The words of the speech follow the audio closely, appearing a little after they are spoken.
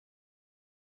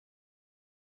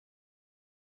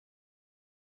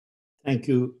Thank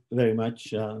you very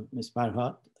much, Ms.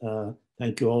 Farhat.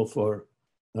 Thank you all for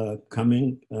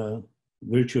coming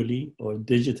virtually or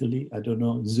digitally, I don't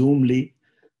know, Zoomly.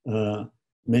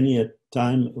 Many a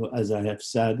time, as I have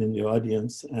said in the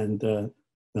audience, and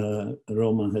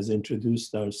Roma has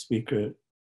introduced our speaker,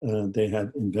 they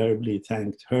have invariably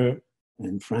thanked her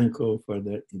and Franco for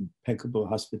their impeccable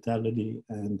hospitality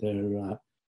and their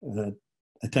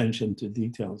attention to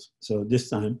details. So this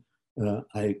time,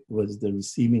 I was the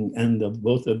receiving end of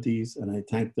both of these, and I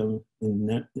thank them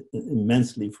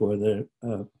immensely for their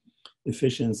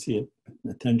efficiency and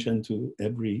attention to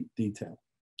every detail.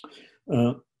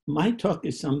 My talk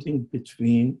is something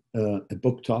between a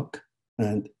book talk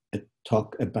and a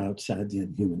talk about Saadi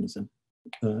and humanism.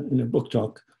 In a book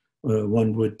talk,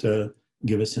 one would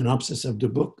give a synopsis of the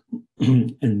book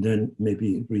and then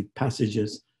maybe read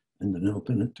passages and then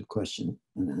open it to question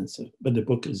and answer. But the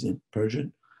book is in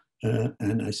Persian.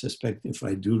 And I suspect if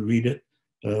I do read it,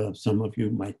 some of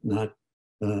you might not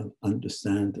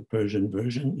understand the Persian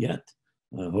version yet.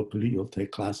 Hopefully you'll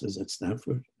take classes at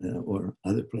Stanford or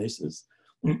other places.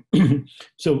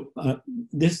 So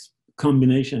this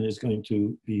combination is going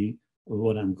to be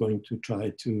what I'm going to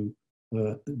try to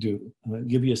do.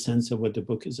 Give you a sense of what the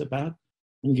book is about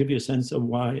and give you a sense of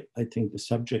why I think the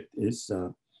subject is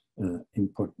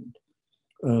important.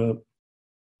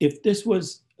 If this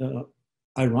was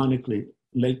ironically,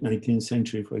 late 19th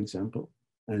century, for example,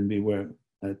 and we were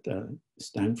at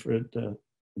Stanford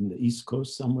in the East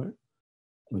Coast somewhere,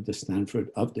 or the Stanford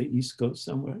of the East Coast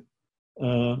somewhere,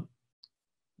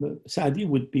 Saadi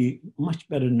would be much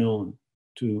better known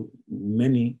to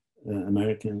many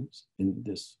Americans in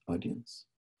this audience.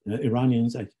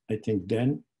 Iranians, I think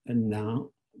then and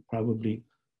now, probably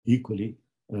equally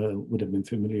would have been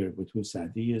familiar with who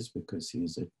Saadi is because he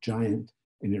is a giant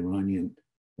in Iranian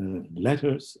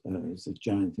letters, is a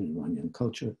giant in Iranian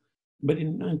culture. But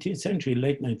in 19th century,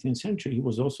 late 19th century, he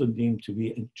was also deemed to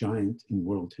be a giant in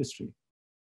world history.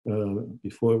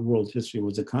 Before world history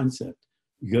was a concept,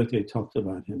 Goethe talked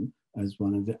about him as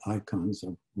one of the icons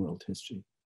of world history.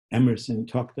 Emerson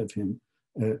talked of him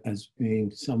as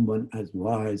being someone as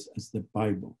wise as the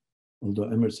Bible, although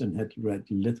Emerson had read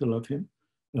little of him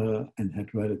and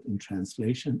had read it in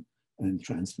translation, and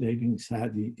translating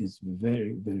Saadi is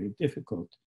very, very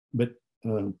difficult. But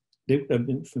they would have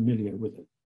been familiar with it.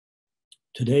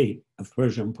 Today, of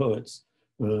Persian poets,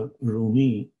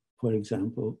 Rumi, for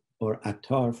example, or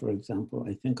Attar, for example,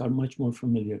 I think are much more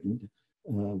familiar in the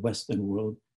Western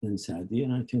world than Saadi,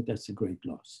 and I think that's a great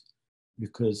loss.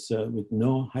 Because with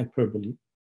no hyperbole,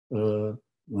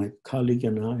 my colleague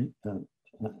and I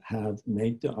have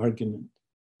made the argument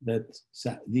that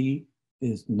Saadi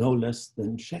is no less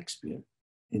than Shakespeare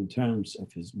in terms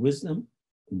of his wisdom,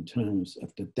 in terms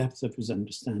of the depth of his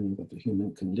understanding of the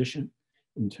human condition,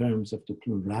 in terms of the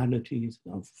pluralities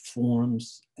of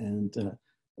forms and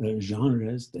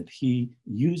genres that he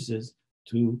uses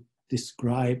to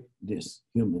describe this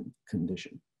human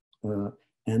condition.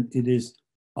 And it is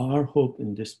our hope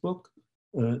in this book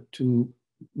to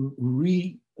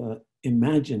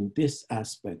reimagine this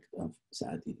aspect of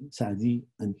Saadi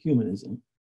and humanism.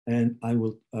 And I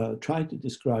will try to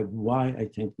describe why I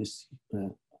think this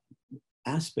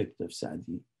aspect of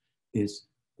Saadi is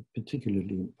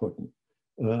particularly important.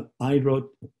 I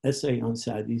wrote an essay on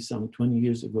Saadi some 20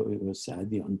 years ago. It was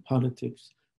Saadi on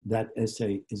politics. That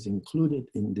essay is included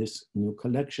in this new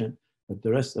collection, but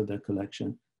the rest of the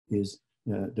collection is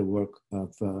the work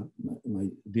of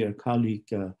my dear colleague,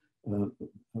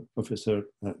 Professor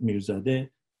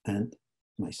Mirzadeh, and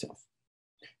myself.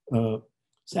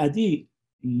 Saadi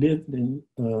lived in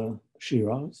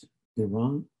Shiraz,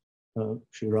 Iran.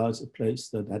 Shiraz, a place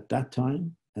that at that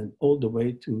time and all the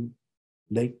way to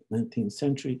late 19th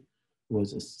century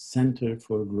was a center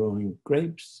for growing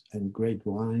grapes and great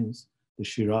wines. The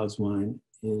Shiraz wine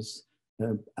is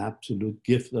an absolute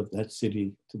gift of that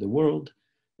city to the world.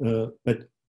 But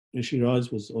Shiraz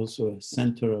was also a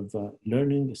center of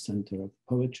learning, a center of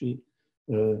poetry.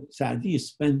 Saadi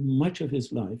spent much of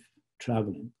his life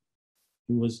traveling.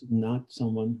 He was not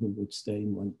someone who would stay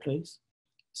in one place.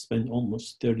 Spent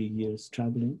almost 30 years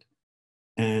traveling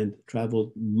and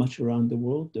traveled much around the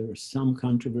world. There are some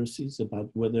controversies about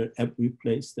whether every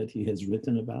place that he has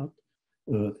written about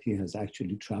he has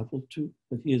actually traveled to,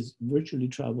 but he has virtually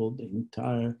traveled the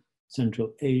entire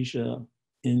Central Asia,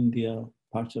 India,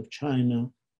 parts of China,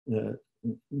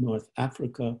 North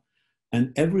Africa,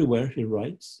 and everywhere he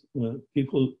writes,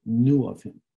 people knew of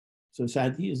him. So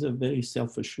Saadi is a very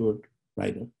self-assured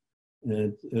writer.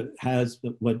 Has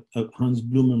what Hans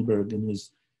Blumenberg in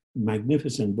his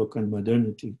magnificent book on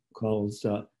modernity called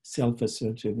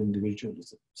Self-Assertive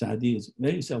Individualism. Saadi is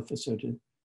very self-assertive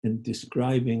in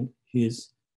describing his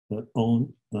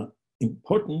own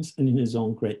importance and in his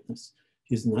own greatness.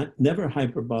 He's never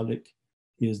hyperbolic,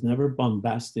 he is never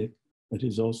bombastic, but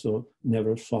he's also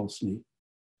never falsely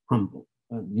humble.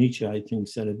 Nietzsche, I think,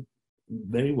 said it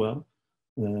very well,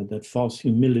 that false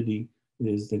humility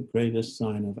is the greatest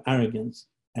sign of arrogance,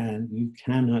 and you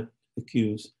cannot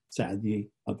accuse Saadi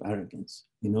of arrogance.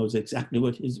 He knows exactly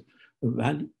what his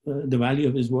value, the value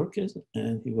of his work is,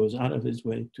 and he goes out of his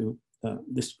way to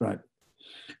describe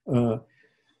it.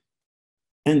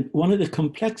 And one of the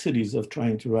complexities of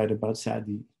trying to write about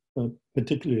Saadi,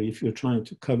 particularly if you're trying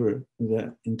to cover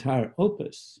the entire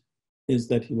opus, is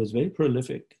that he was very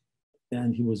prolific,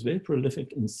 and he was very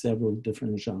prolific in several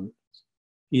different genres.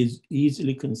 He is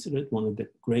easily considered one of the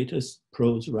greatest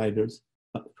prose writers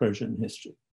of Persian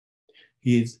history.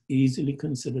 He is easily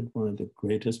considered one of the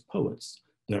greatest poets.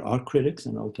 There are critics,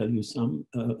 and I'll tell you some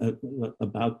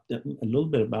about them, a little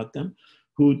bit about them,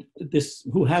 who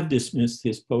have dismissed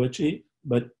his poetry,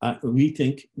 but we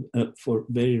think for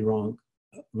very wrong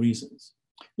reasons.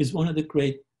 He's one of the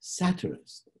great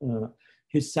satirists.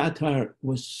 His satire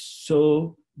was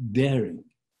so daring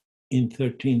in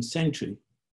 13th century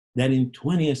that in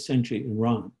 20th century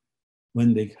Iran,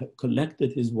 when they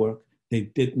collected his work, they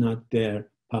did not dare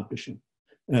publish him.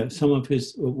 Some of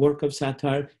his work of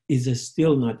satire is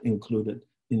still not included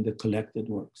in the collected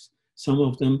works. Some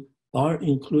of them are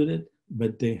included,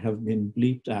 but they have been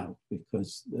bleeped out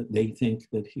because they think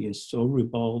that he is so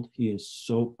ribald, he is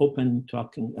so open,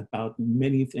 talking about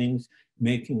many things,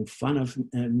 making fun of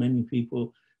many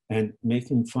people, and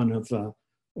making fun of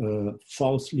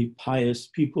falsely pious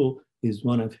people is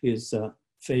one of his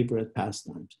favorite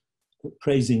pastimes.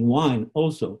 Praising wine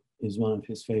also is one of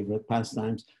his favorite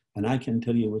pastimes. And I can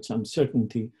tell you with some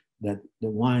certainty that the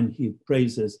wine he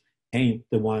praises ain't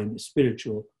the wine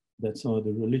spiritual that some of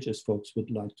the religious folks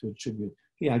would like to attribute.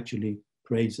 He actually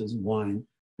praises wine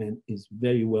and is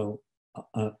very well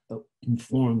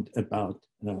informed about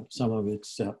some of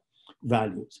its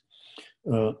values.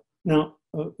 Now,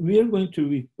 we are going to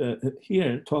be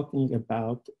here talking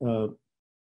about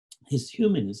his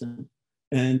humanism.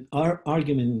 And our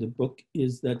argument in the book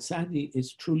is that Saadi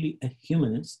is truly a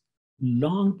humanist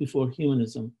long before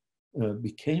humanism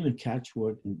became a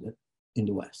catchword in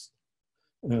the West.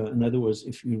 In other words,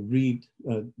 if you read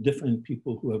different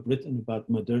people who have written about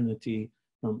modernity,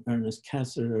 from Ernest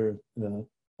Cassirer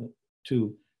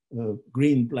to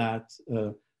Greenblatt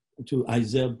to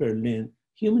Isaiah Berlin,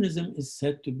 humanism is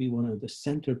said to be one of the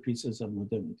centerpieces of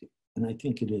modernity. And I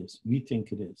think it is. We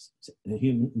think it is.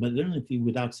 Modernity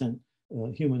without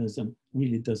humanism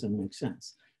really doesn't make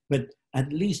sense. But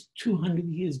at least 200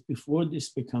 years before this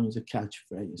becomes a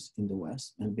catchphrase in the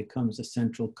West and becomes a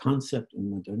central concept in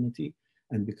modernity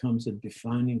and becomes a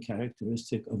defining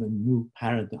characteristic of a new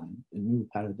paradigm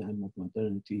of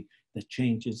modernity that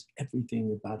changes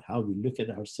everything about how we look at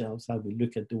ourselves, how we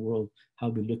look at the world, how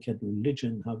we look at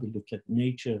religion, how we look at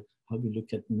nature, how we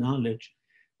look at knowledge.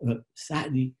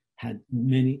 Saadi had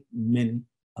many, many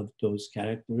of those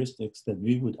characteristics that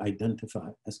we would identify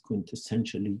as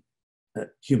quintessentially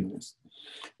humanist.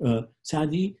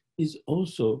 Saadi is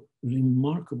also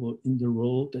remarkable in the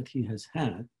role that he has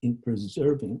had in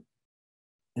preserving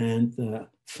and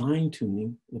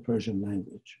fine-tuning the Persian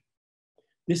language.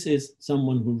 This is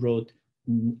someone who wrote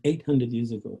 800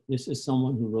 years ago. This is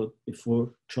someone who wrote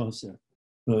before Chaucer.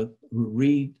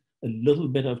 Read a little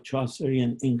bit of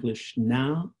Chaucerian English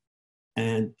now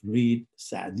and read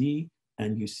Saadi,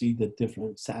 and you see the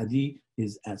difference. Saadi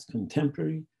is as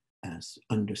contemporary, as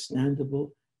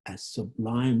understandable, as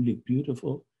sublimely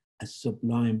beautiful, as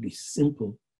sublimely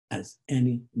simple as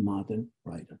any modern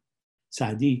writer.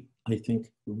 Saadi, I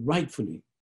think, rightfully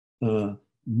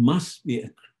must be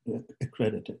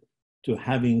accredited to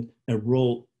having a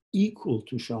role equal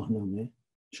to Shahnameh.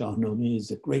 Shahnameh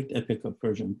is a great epic of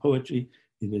Persian poetry.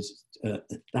 It is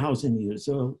 1,000 years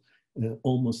old.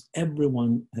 Almost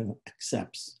everyone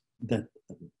accepts that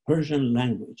Persian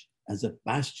language as a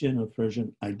bastion of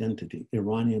Persian identity,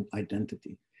 Iranian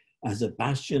identity, as a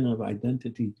bastion of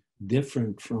identity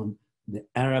different from the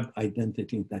Arab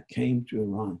identity that came to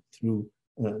Iran through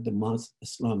the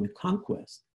Islamic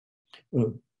conquest.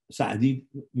 Saadi,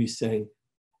 we say,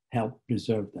 helped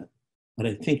preserve that. But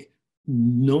I think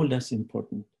no less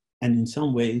important, and in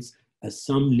some ways, as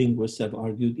some linguists have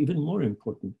argued, even more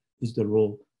important is the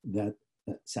role that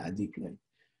Saadi played.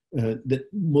 The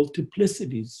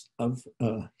multiplicities of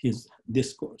his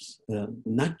discourse,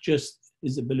 not just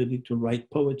his ability to write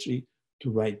poetry, to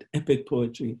write epic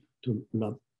poetry, to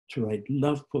write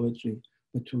love poetry,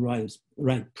 but to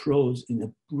write prose in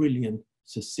a brilliant,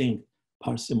 succinct,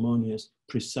 parsimonious,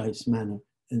 precise manner,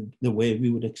 in the way we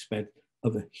would expect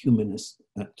of a humanist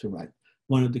to write.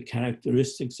 One of the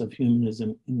characteristics of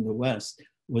humanism in the West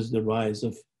was the rise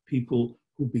of people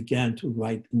who began to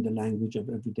write in the language of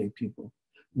everyday people.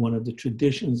 One of the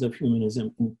traditions of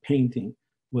humanism in painting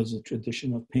was a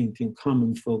tradition of painting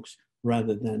common folks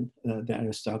rather than the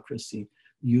aristocracy,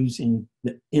 using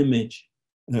the image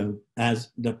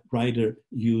as the writer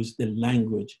used the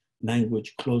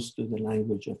language close to the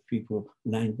language of people,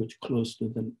 language close to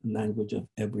the language of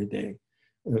everyday.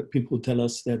 People tell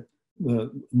us that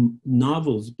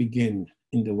novels begin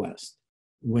in the West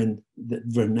when the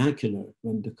vernacular,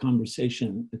 when the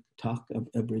conversation, the talk of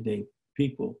everyday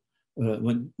people,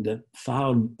 when the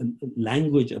foul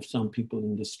language of some people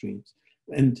in the streets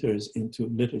enters into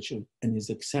literature and is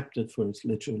accepted for its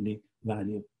literary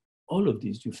value. All of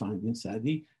these you find in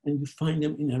Saadi, and you find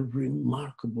them in a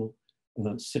remarkable,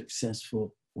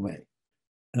 successful way.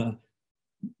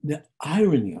 The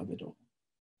irony of it all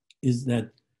is that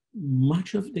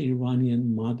much of the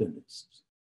Iranian modernists,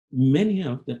 many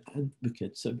of the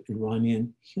advocates of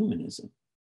Iranian humanism,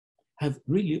 have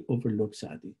really overlooked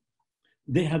Saadi.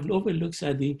 They have overlooked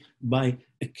Saadi by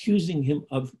accusing him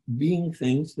of being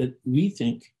things that we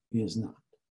think he is not,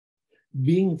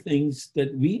 being things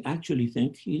that we actually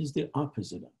think he is the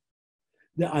opposite of.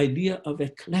 The idea of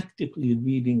eclectically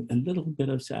reading a little bit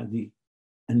of Saadi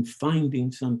and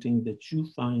finding something that you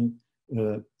find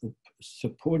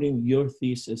supporting your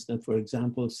thesis that, for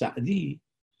example, Saadi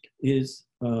is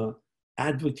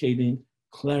advocating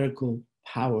clerical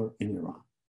power in Iran.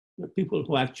 There are people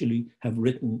who actually have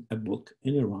written a book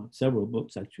in Iran, several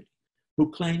books actually, who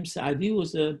claim Saadi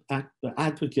was an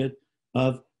advocate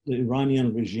of the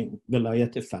Iranian regime,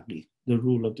 Velayat Faqih, the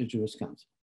rule of the Jewish Council.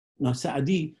 Now,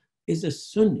 Saadi is a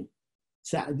Sunni.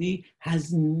 Saadi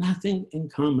has nothing in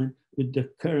common with the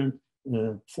current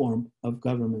form of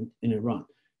government in Iran.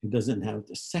 He doesn't have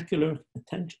the secular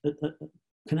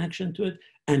connection to it,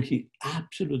 and he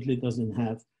absolutely doesn't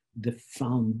have the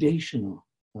foundational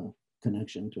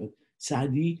connection to it.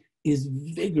 Saadi is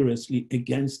vigorously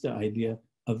against the idea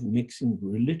of mixing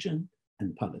religion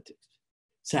and politics.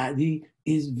 Saadi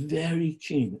is very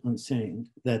keen on saying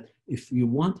that if you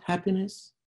want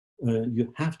happiness,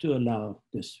 you have to allow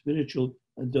the spiritual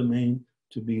domain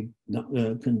to be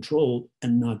controlled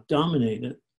and not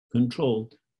dominated,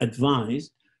 controlled,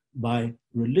 advised by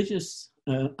religious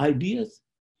ideas,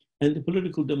 and the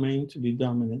political domain to be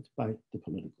dominated by the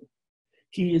political.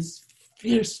 He is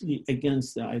fiercely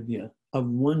against the idea of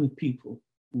one people,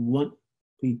 one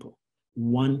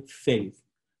faith,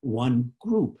 one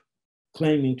group,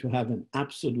 claiming to have an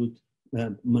absolute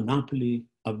monopoly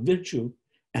of virtue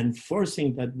and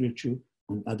forcing that virtue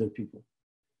on other people.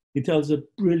 He tells a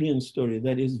brilliant story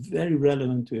that is very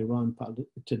relevant to Iran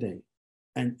today.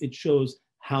 And it shows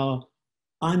how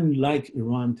unlike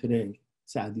Iran today,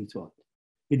 Saadi taught.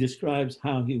 He describes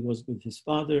how he was with his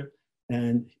father,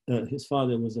 and his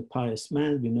father was a pious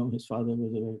man. We know his father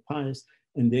was very pious,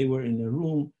 and they were in a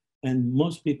room, and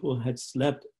most people had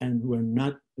slept and were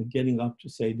not getting up to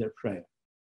say their prayer.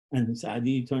 And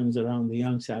Saadi turns around, the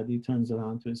young Saadi turns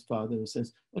around to his father and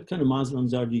says, "What kind of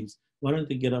Muslims are these? Why don't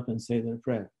they get up and say their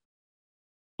prayer?"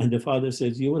 And the father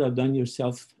says, "You would have done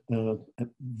yourself a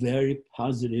very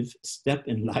positive step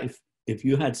in life if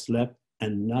you had slept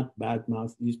and not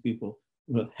badmouthed these people.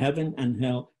 Heaven and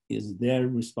hell is their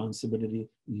responsibility.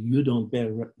 You don't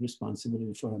bear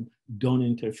responsibility for them. Don't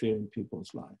interfere in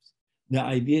people's lives." The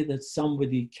idea that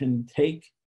somebody can take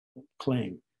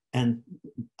claim and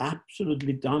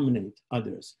absolutely dominate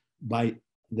others by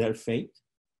their faith,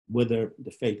 whether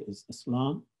the faith is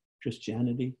Islam,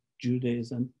 Christianity,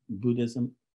 Judaism,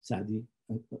 Buddhism, Saadi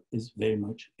is very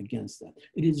much against that.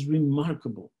 It is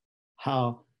remarkable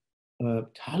how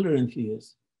tolerant he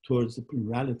is towards the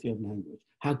plurality of language,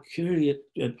 how curious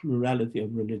the plurality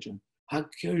of religion, how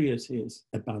curious he is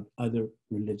about other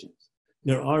religions.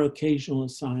 There are occasional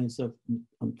signs of,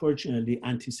 unfortunately,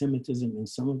 anti-Semitism in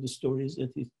some of the stories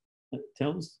that he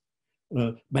tells,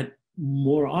 but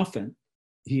more often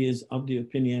he is of the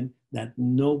opinion that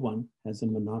no one has a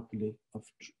monopoly of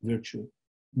virtue.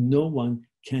 No one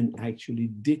can actually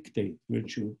dictate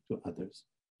virtue to others.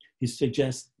 He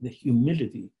suggests the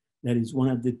humility that is one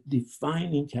of the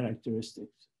defining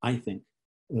characteristics, I think,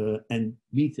 and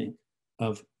we think,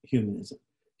 of humanism.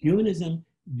 Humanism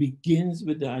begins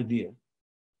with the idea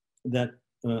that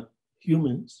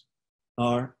humans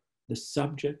are the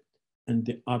subject and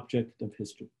the object of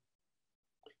history.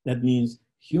 That means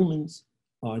humans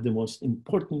are the most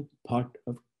important part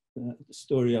of the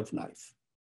story of life.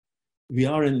 We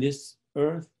are in this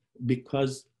earth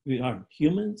because we are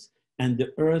humans, and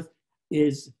the earth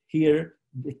is here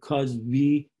because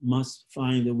we must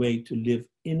find a way to live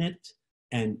in it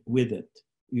and with it.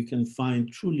 You can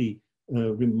find truly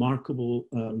remarkable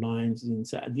lines in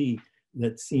Saadi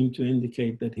that seem to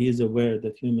indicate that he is aware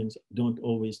that humans don't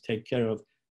always take care of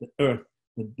the earth,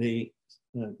 that they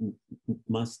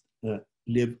must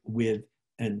live with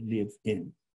and live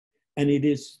in. And it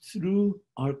is through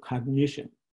our cognition,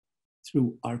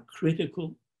 through our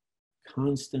critical,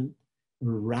 constant,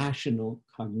 rational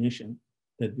cognition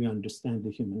that we understand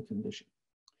the human condition.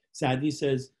 Saadi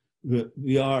says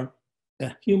we are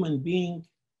a human being,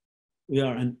 we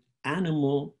are an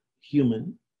animal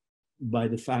human by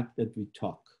the fact that we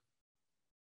talk.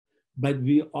 But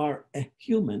we are a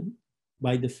human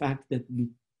by the fact that we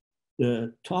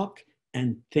talk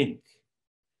and think.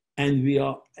 And we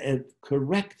are a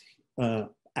correct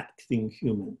acting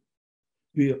human.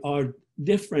 We are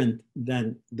different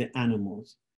than the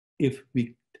animals if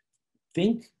we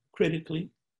think critically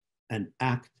and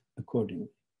act accordingly,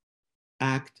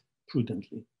 act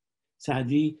prudently.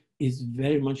 Saadi is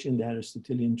very much in the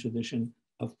Aristotelian tradition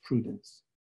of prudence,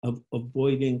 of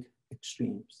avoiding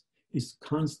extremes. He's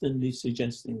constantly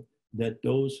suggesting that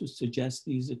those who suggest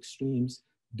these extremes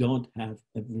don't have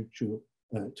a virtue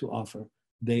to offer.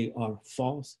 They are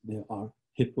false, they are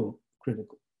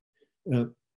hypocritical.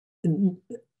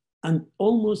 And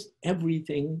almost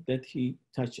everything that he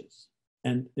touches.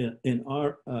 And in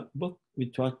our book,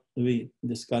 we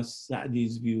discuss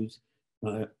Saadi's views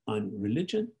on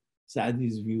religion,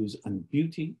 Saadi's views on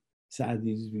beauty,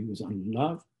 Saadi's views on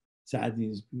love,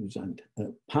 Saadi's views on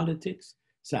politics,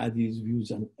 Saadi's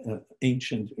views on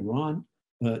ancient Iran.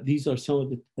 These are some of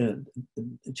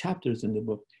the chapters in the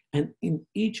book. And in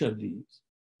each of these,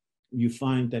 you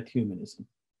find that humanism,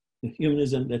 the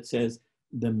humanism that says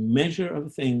the measure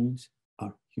of things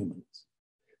are humans.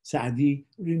 Saadi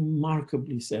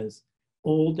remarkably says,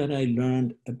 all that I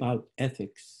learned about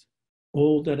ethics,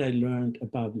 all that I learned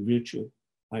about virtue,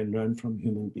 I learned from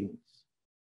human beings.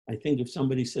 I think if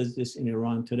somebody says this in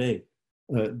Iran today,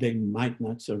 they might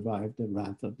not survive the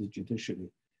wrath of the judiciary,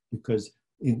 because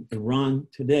in Iran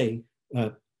today,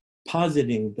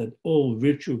 positing that all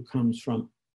virtue comes from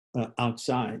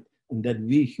outside and that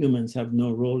we humans have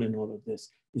no role in all of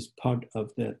this is part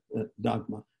of the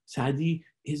dogma. Saadi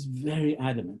is very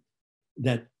adamant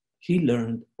that he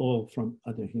learned all from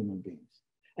other human beings,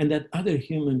 and that other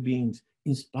human beings,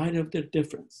 in spite of their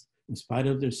difference, in spite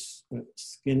of their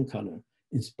skin color,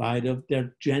 in spite of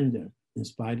their gender, in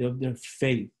spite of their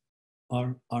faith,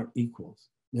 are equals.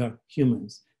 They are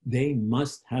humans. They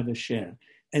must have a share,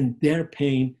 and their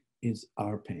pain is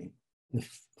our pain. The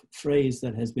phrase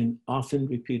that has been often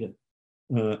repeated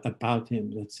about him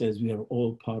that says we are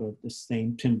all part of the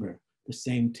same timber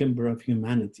of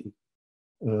humanity,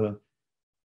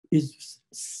 is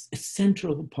a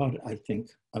central part, I think,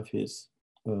 of his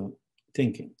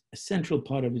thinking, a central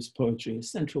part of his poetry, a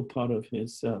central part of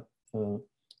his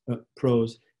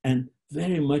prose, and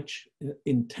very much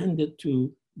intended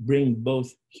to bring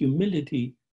both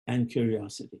humility and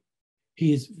curiosity.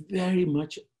 He is very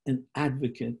much an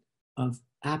advocate of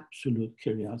absolute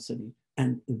curiosity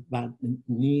and about the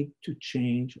need to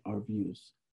change our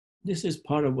views. This is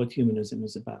part of what humanism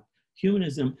is about.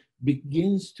 Humanism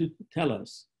begins to tell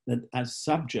us that as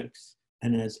subjects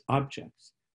and as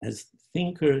objects, as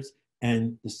thinkers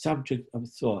and the subject of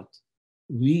thought,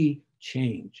 we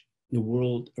change. The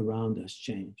world around us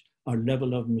change. Our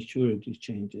level of maturity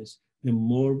changes. The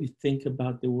more we think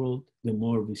about the world, the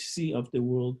more we see of the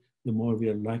world, the more we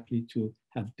are likely to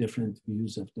have different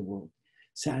views of the world.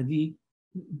 Saadi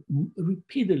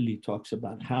repeatedly talks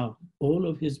about how all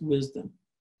of his wisdom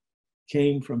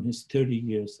came from his 30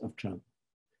 years of travel,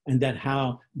 and that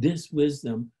how this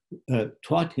wisdom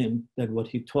taught him that what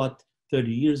he taught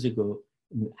 30 years ago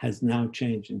has now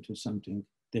changed into something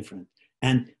different.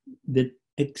 And the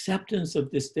acceptance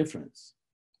of this difference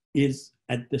is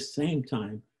at the same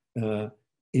time,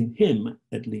 in him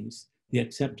at least, the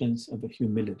acceptance of a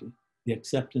humility, the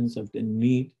acceptance of the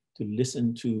need to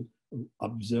listen to,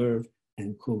 observe,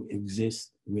 and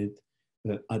coexist with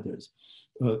others.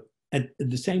 At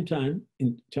the same time,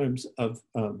 in terms of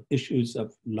issues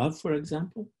of love, for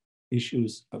example,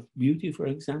 issues of beauty, for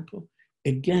example,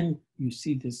 again, you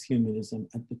see this humanism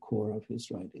at the core of his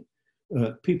writing.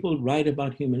 People write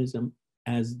about humanism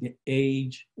as the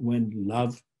age when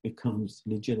love becomes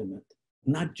legitimate,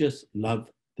 not just love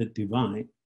the divine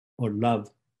or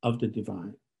love of the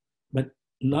divine, but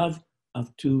love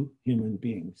of two human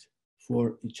beings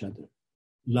for each other.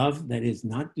 Love that is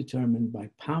not determined by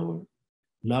power,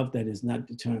 love that is not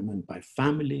determined by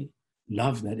family,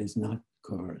 love that is not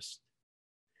coerced.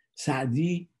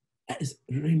 Saadi is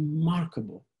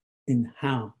remarkable in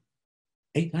how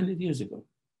 800 years ago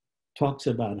talks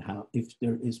about how if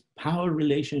there is power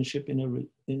relationship in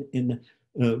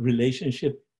a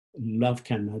relationship, love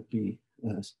cannot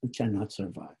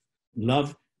survive.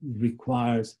 Love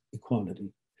requires equality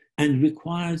and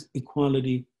requires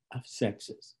equality of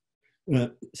sexes.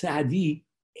 Saadi,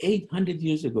 800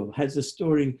 years ago, has a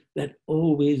story that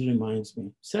always reminds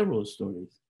me, several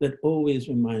stories that always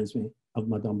reminds me of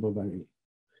Madame Bovary.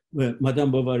 Where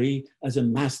Madame Bovary, as a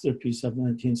masterpiece of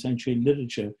 19th century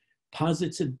literature,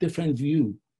 posits a different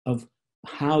view of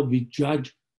how we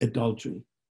judge adultery.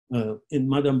 In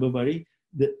Madame Bovary,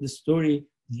 the story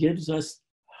gives us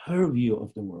her view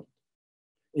of the world.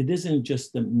 It isn't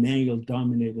just the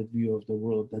male-dominated view of the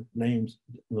world that blames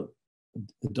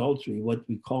adultery, what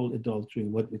we call adultery,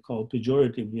 what we call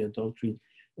pejoratively adultery,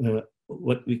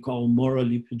 what we call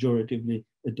morally pejoratively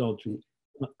adultery,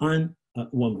 on a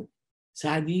woman.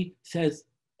 Saadi says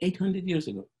 800 years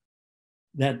ago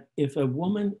that if a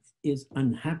woman is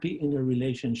unhappy in a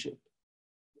relationship,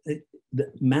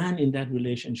 the man in that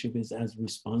relationship is as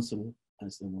responsible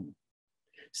as the woman.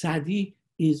 Saadi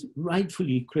is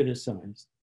rightfully criticized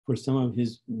for some of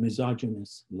his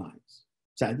misogynist lines.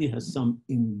 Saadi has some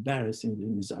embarrassingly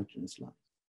misogynist lines.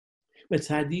 But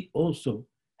Saadi also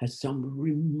has some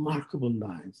remarkable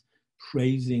lines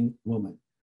praising women,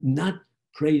 not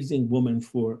praising women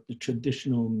for the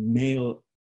traditional male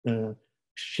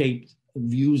shaped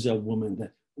views of women,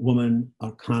 that women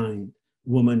are kind,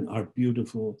 women are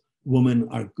beautiful, women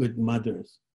are good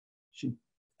mothers.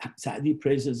 Saadi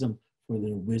praises them for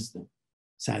their wisdom.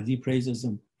 Saadi praises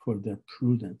them for their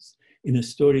prudence. In a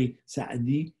story,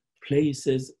 Saadi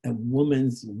places a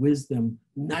woman's wisdom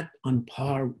not on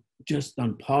par, just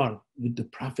on par with the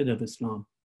Prophet of Islam,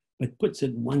 but puts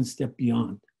it one step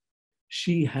beyond.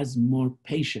 She has more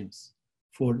patience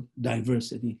for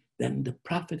diversity than the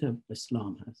Prophet of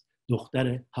Islam has.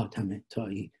 Dukhtar Hatem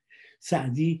Ta'i.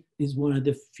 Saadi is one of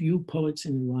the few poets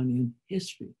in Iranian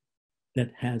history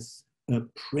that has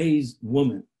praised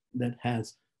women, that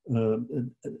has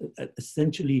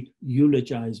essentially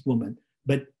eulogized women,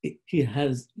 but he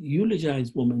has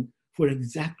eulogized women for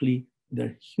exactly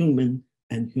their human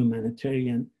and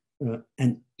humanitarian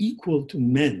and equal to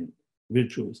men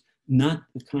virtues, not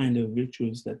the kind of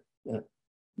virtues that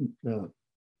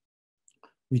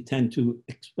we tend to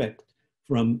expect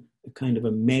from a kind of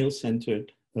a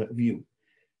male-centered view.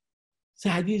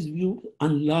 Saadi's view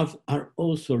on love are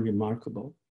also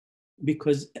remarkable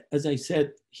because, as I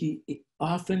said, he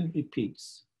often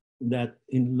repeats that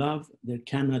in love, there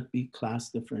cannot be class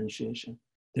differentiation.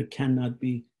 There cannot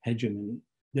be hegemony.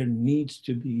 There needs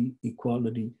to be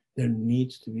equality. There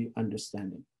needs to be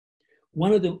understanding.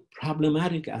 One of the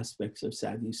problematic aspects of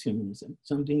Saadi's humanism,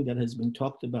 something that has been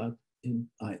talked about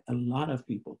by a lot of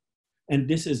people, and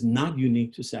this is not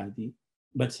unique to Saadi,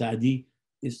 but Saadi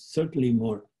is certainly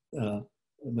more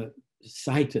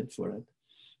cited for it.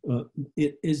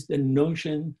 It is the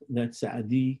notion that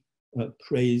Saadi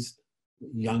praised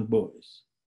young boys,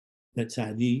 that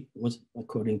Saadi was,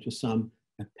 according to some,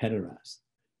 a pederast.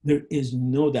 There is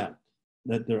no doubt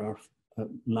that there are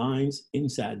lines in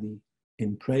Saadi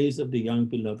in praise of the young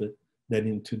beloved that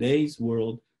in today's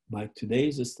world, by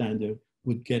today's standard,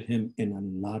 would get him in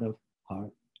a lot of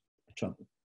hard trouble.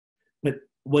 But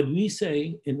what we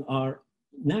say in our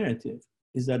narrative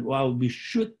is that while we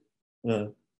should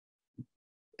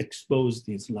expose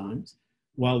these lines,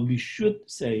 while we should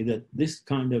say that this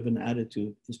kind of an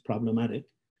attitude is problematic,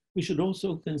 we should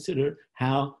also consider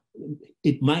how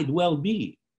it might well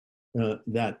be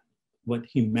that what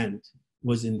he meant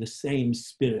was in the same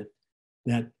spirit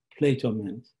that Plato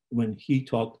meant when he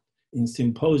talked in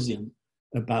Symposium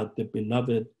about the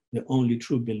beloved, the only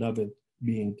true beloved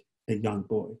being a young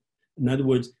boy. In other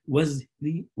words, was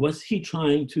he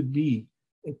trying to be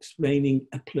explaining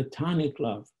a platonic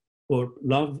love or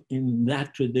love in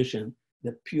that tradition,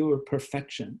 the pure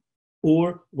perfection,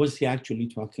 or was he actually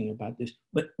talking about this?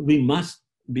 But we must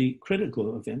be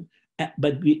critical of him.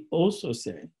 But we also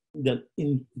say that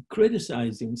in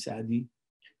criticizing Saadi,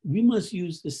 we must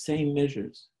use the same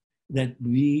measures that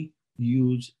we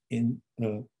use in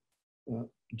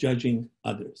judging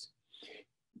others.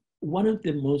 One of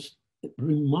the most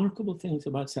remarkable things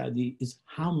about Saadi is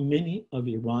how many of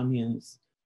Iranians'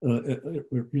 Iranian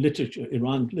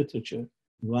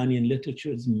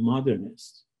literature's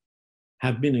modernists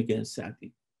have been against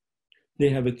Saadi. They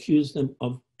have accused him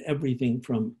of everything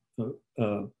from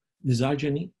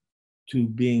misogyny to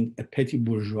being a petit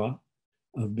bourgeois,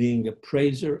 of being a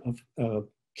praiser of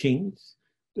kings,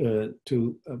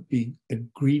 to be a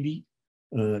greedy,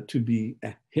 to be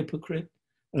a hypocrite,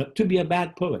 to be a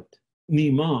bad poet.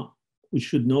 Nima, who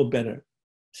should know better,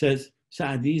 says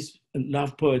Saadi's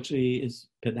love poetry is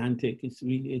pedantic. It's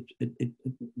really, it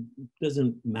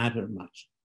doesn't matter much.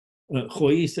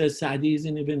 Khoei says Saadi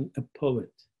isn't even a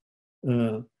poet.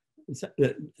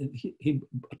 He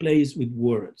plays with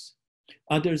words.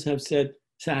 Others have said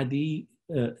Saadi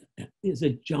is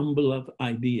a jumble of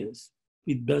ideas.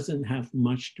 He doesn't have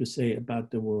much to say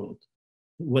about the world.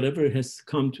 Whatever has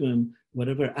come to him,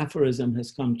 whatever aphorism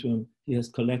has come to him, he has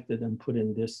collected and put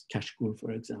in this kashkur,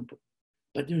 for example.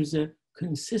 But there is a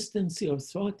consistency of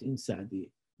thought in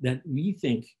Saadi that we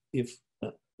think, if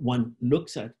one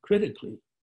looks at critically,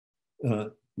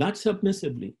 not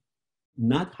submissively,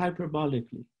 not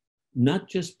hyperbolically, not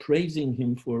just praising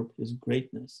him for his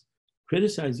greatness,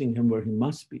 criticizing him where he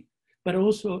must be, but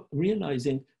also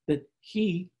realizing that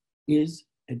he is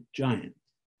a giant.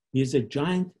 He is a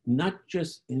giant not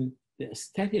just in the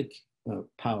aesthetic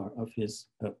power of his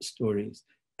stories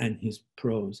and his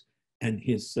prose and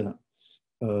his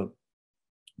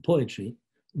poetry,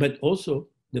 but also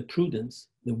the prudence,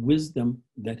 the wisdom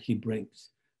that he brings,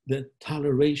 the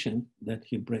toleration that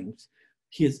he brings,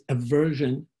 his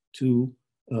aversion to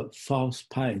false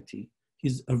piety,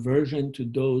 his aversion to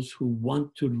those who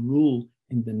want to rule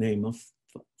in the name of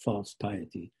false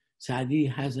piety. Saadi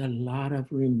has a lot of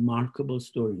remarkable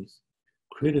stories,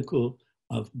 critical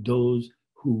of those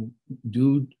who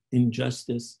do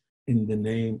injustice in the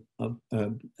name of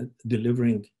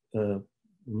delivering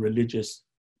religious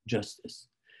justice.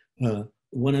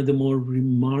 One of the more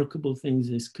remarkable things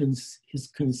is his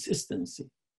consistency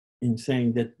in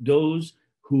saying that those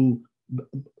who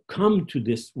come to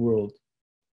this world,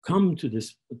 come to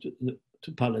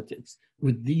politics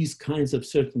with these kinds of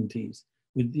certainties,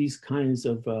 with these kinds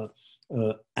of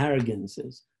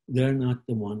arrogances, they're not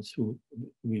the ones who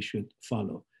we should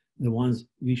follow. The ones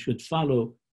we should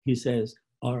follow, he says,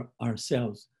 are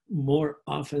ourselves. More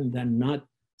often than not,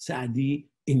 Saadi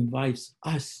invites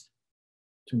us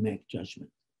to make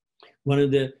judgment. One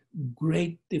of the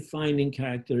great defining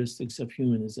characteristics of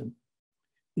humanism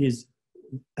is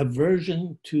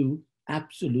aversion to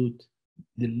absolute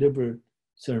delivered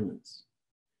sermons.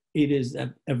 It is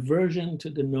an aversion to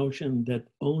the notion that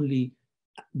only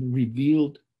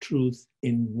revealed truth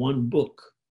in one book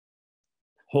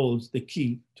holds the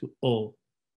key to all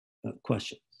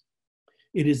questions.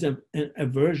 It is an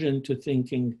aversion to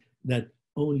thinking that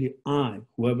only I,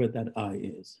 whoever that I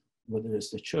is, whether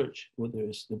it's the church, whether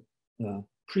it's the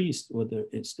priest, whether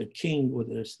it's the king,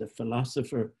 whether it's the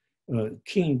philosopher,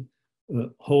 king,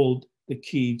 hold the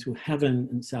key to heaven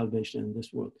and salvation in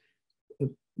this world.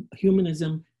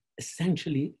 Humanism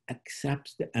essentially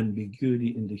accepts the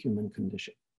ambiguity in the human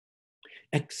condition,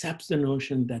 accepts the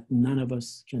notion that none of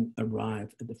us can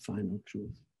arrive at the final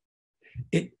truth.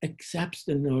 It accepts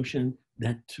the notion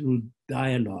that through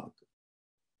dialogue,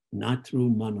 not through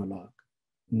monologue,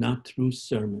 not through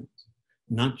sermons,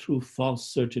 not through false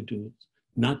certitudes,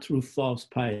 not through false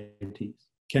pieties,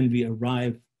 can we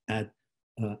arrive at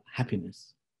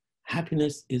happiness.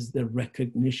 Happiness is the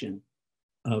recognition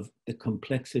of the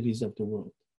complexities of the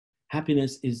world.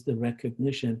 Happiness is the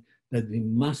recognition that we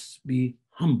must be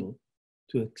humble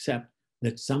to accept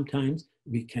that sometimes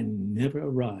we can never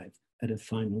arrive at a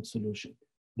final solution.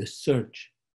 The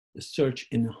search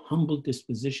in a humble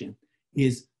disposition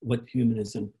is what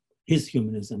his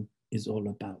humanism is all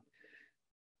about.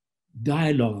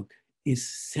 Dialogue is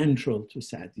central to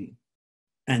Saadi.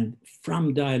 And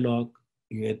from dialogue,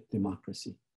 you get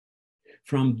democracy.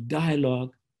 From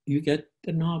dialogue, you get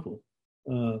the novel.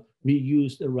 We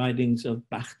use the writings of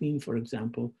Bakhtin, for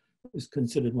example, who's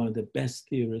considered one of the best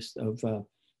theorists of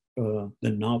the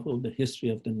novel, the history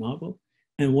of the novel.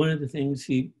 And one of the things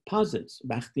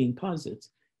Bakhtin posits,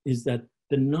 is that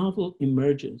the novel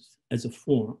emerges as a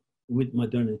form with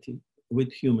modernity,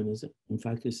 with humanism. In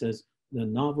fact, he says the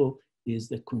novel is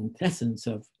the quintessence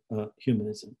of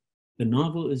humanism. The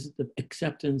novel is the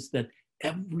acceptance that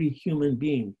every human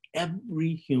being,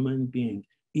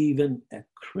 even a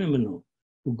criminal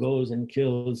who goes and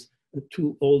kills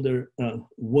two older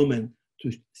women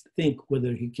to think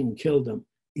whether he can kill them,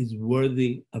 is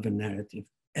worthy of a narrative.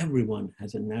 Everyone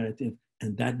has a narrative,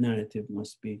 and that narrative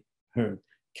must be heard,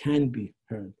 can be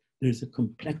heard. There's a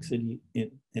complexity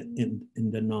in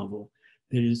the novel.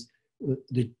 There is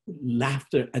the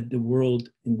laughter at the world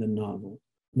in the novel.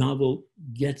 Novel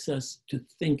gets us to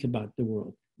think about the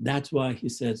world. That's why he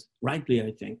says, rightly,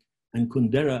 I think, and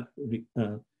Kundera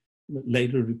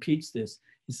later repeats this,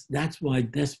 that's why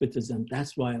despotism,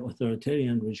 that's why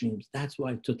authoritarian regimes, that's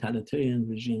why totalitarian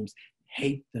regimes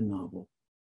hate the novel,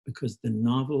 because the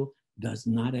novel does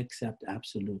not accept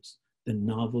absolutes. The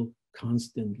novel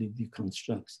constantly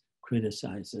deconstructs,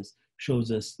 criticizes,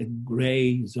 shows us the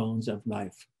gray zones of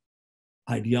life,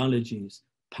 ideologies,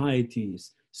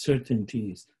 pieties,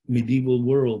 certainties. Medieval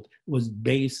world was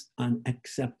based on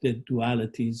accepted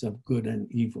dualities of good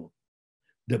and evil.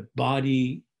 The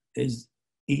body is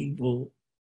evil,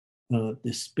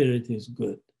 the spirit is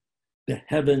good. The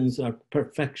heavens are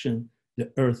perfection,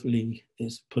 the earthly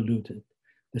is polluted.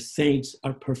 The saints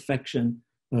are perfection,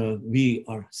 we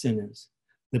are sinners.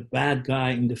 The bad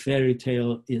guy in the fairy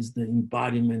tale is the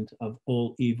embodiment of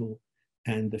all evil,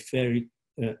 and the fairy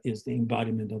is the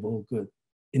embodiment of all good.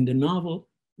 In the novel,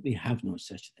 we have no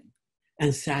such thing.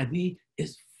 And Saadi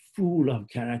is full of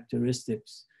characters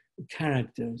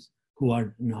who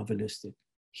are novelistic.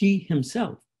 He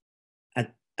himself,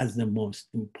 as the most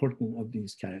important of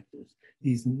these characters,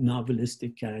 these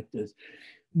novelistic characters,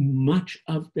 much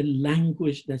of the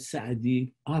language that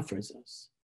Saadi offers us,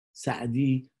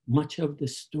 much of the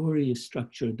story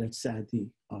structure that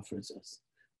Saadi offers us,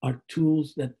 are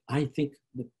tools that I think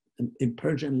in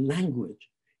Persian language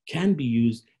can be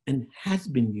used and has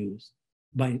been used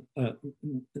by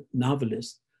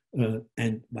novelists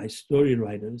and by story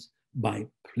writers, by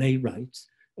playwrights,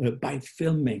 by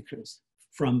filmmakers,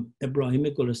 from Ebrahim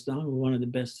Golestan, one of the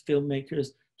best filmmakers,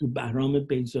 to Bahram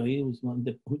Beyzai,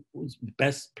 who's the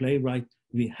best playwright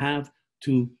we have,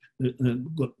 to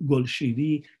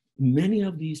Golshiri. Many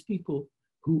of these people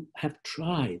who have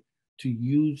tried to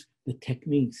use the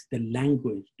techniques, the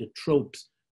language, the tropes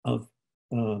of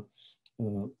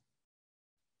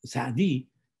Saadi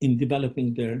in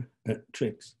developing their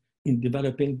tricks, in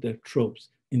developing their tropes,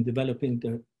 in developing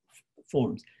their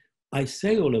forms. I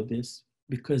say all of this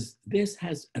because this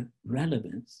has a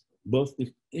relevance, both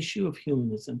the issue of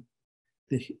humanism,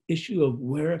 the issue of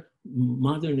where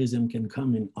modernism can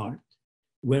come in art,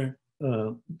 where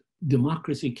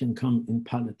democracy can come in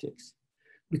politics,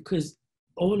 because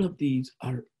all of these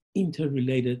are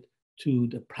interrelated to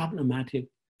the problematic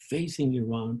facing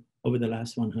Iran over the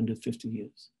last 150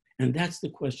 years. And that's the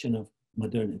question of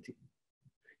modernity.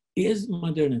 Is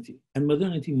modernity, and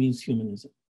modernity means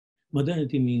humanism,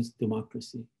 modernity means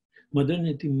democracy,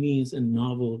 modernity means a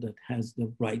novel that has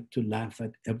the right to laugh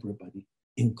at everybody,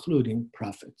 including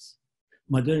prophets.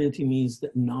 Modernity means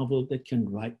the novel that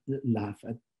can laugh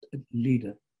at a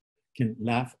leader, can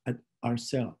laugh at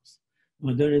ourselves.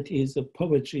 Modernity is a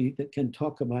poetry that can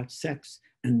talk about sex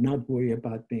and not worry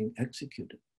about being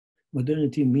executed.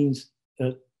 Modernity means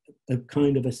a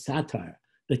kind of a satire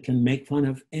that can make fun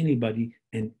of anybody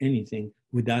and anything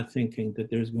without thinking that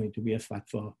there's going to be a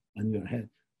fatwa on your head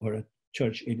or a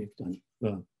church edict on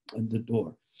the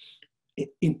door.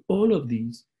 In all of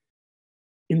these,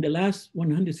 in the last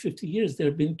 150 years, there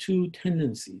have been two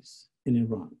tendencies in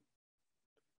Iran.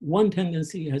 One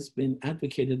tendency has been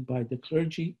advocated by the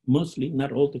clergy, mostly,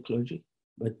 not all the clergy,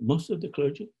 but most of the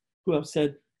clergy, who have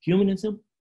said humanism,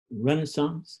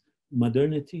 Renaissance,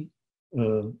 modernity,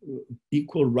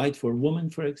 equal right for women,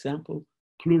 for example,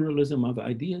 pluralism of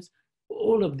ideas,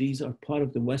 all of these are part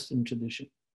of the Western tradition.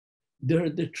 They're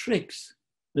the tricks,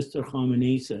 Mr.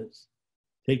 Khamenei says,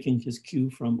 taking his cue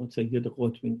from Sayyid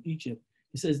Qutb in Egypt.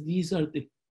 He says, these are the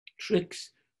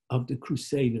tricks of the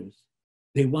Crusaders.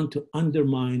 They want to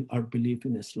undermine our belief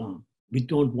in Islam. We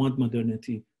don't want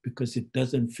modernity because it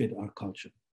doesn't fit our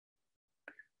culture.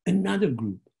 Another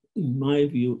group, in my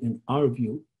view, in our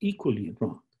view, equally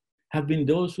wrong, have been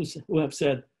those who have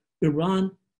said,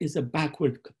 Iran is a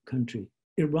backward country.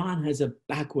 Iran has a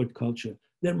backward culture.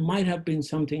 There might have been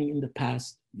something in the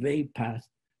past, way past,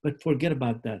 but forget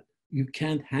about that. You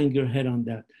can't hang your head on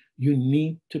that. You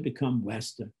need to become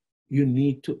Western. You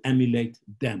need to emulate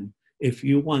them. If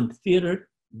you want theater,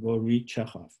 go read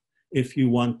Chekhov. If you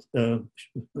want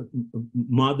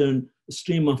modern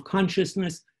stream of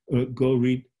consciousness, go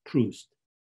read Proust.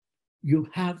 You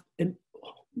have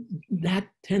that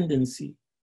tendency,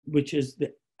 which is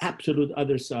the absolute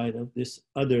other side of this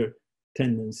other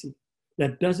tendency,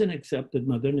 that doesn't accept that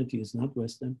modernity is not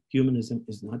Western, humanism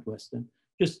is not Western.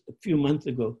 Just a few months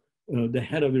ago, the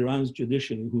head of Iran's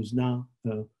judiciary, who's now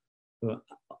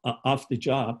off the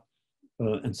job,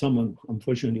 and someone,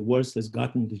 unfortunately worse, has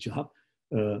gotten the job,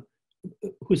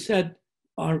 who said,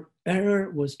 our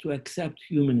error was to accept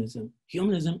humanism.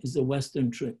 Humanism is a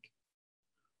Western trick.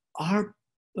 Our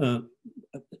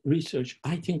research,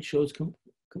 I think, shows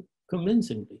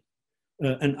convincingly,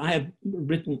 and I have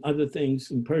written other things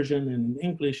in Persian and in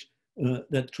English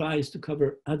that tries to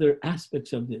cover other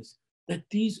aspects of this, that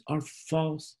these are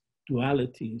false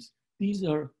dualities. These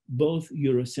are both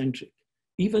Eurocentric.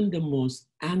 Even the most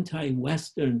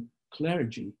anti-Western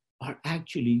clergy are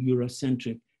actually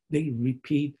Eurocentric. They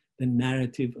repeat the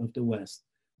narrative of the West.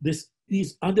 This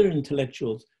these other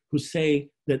intellectuals who say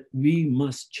that we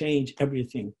must change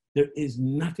everything. There is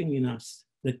nothing in us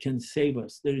that can save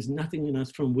us. There is nothing in us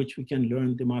from which we can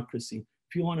learn democracy.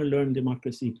 If you want to learn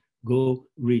democracy, go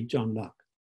read John Locke.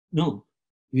 No,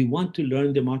 we want to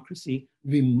learn democracy.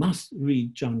 We must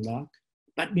read John Locke,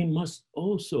 but we must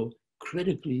also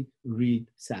critically read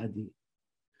Saadi.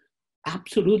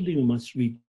 Absolutely, we must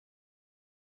read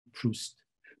Proust.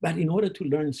 But in order to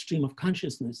learn stream of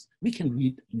consciousness, we can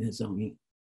read Nizami.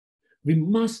 We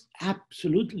must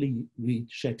absolutely read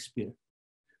Shakespeare.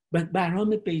 But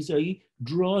Bahram Beyzai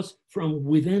draws from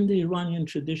within the Iranian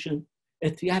tradition,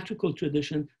 a theatrical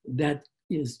tradition that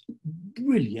is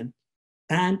brilliant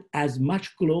and as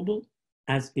much global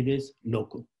as it is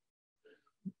local.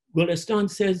 Golestan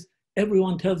says,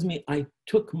 everyone tells me I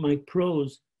took my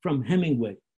prose from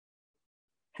Hemingway.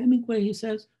 Hemingway, he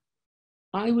says,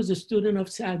 I was a student of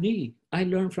Saadi. I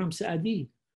learned from Saadi.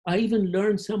 I even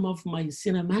learned some of my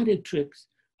cinematic tricks.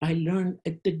 I learned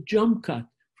at the jump cut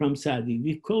from Saadi.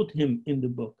 We quote him in the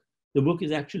book. The book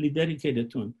is actually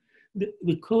dedicated to him.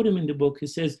 We quote him in the book. He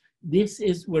says, this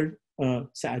is where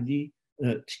Saadi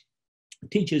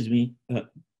teaches me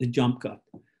the jump cut.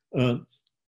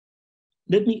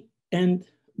 Let me end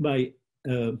by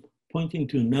pointing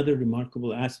to another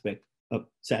remarkable aspect of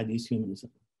Saadi's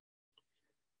humanism.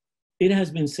 It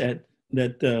has been said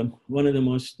that one of the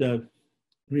most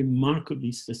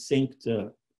remarkably succinct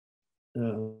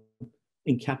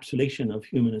encapsulation of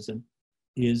humanism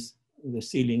is the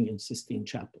ceiling in Sistine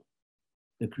Chapel,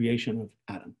 the creation of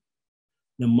Adam,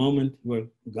 the moment where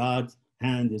God's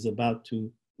hand is about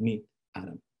to meet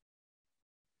Adam.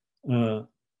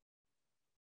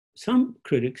 Some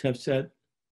critics have said,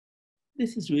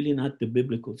 this is really not the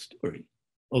biblical story.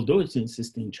 Although it's in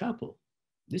Sistine Chapel,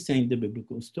 this ain't the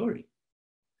biblical story.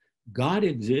 God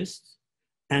exists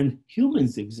and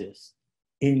humans exist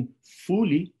in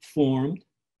fully formed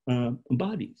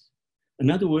bodies. In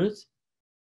other words,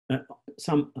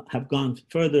 some have gone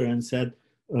further and said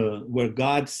where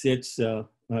God sits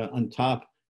on top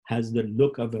has the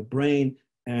look of a brain,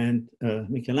 and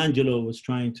Michelangelo was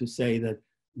trying to say that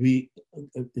the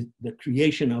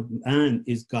creation of man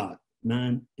is God.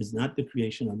 Man is not the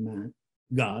creation of man,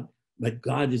 God, but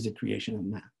God is the creation of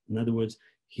man. In other words,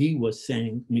 he was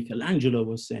saying, Michelangelo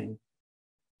was saying,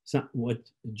 what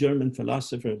German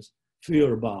philosophers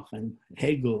Feuerbach and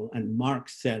Hegel and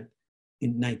Marx said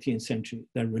in 19th century,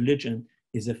 that religion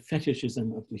is a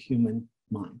fetishism of the human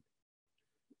mind.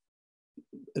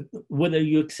 Whether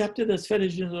you accept it as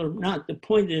fetishism or not, the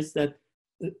point is that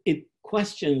it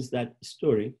questions that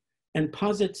story and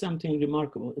posits something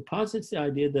remarkable. It posits the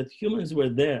idea that humans were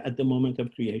there at the moment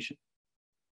of creation.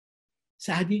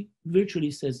 Saadi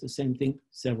virtually says the same thing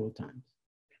several times.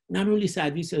 Not only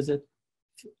Saadi says it,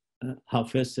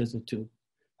 Hafez says it too.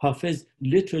 Hafez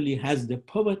literally has the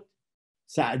poet,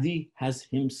 Saadi has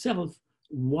himself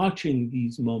watching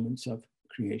these moments of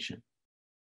creation.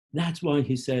 That's why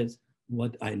he says,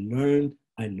 what I learned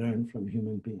from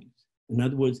human beings. In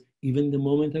other words, even the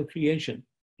moment of creation,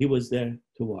 he was there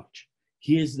to watch.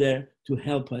 He is there to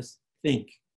help us think.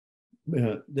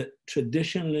 The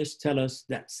traditionalists tell us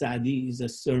that Saadi is a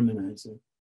sermonizer.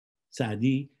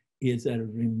 Saadi is a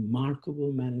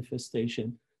remarkable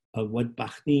manifestation of what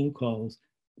Bakhtin calls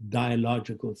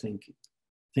dialogical thinking.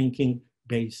 Thinking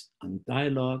based on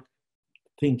dialogue,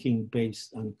 thinking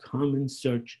based on common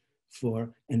search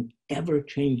for an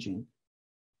ever-changing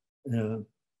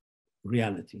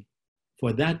reality.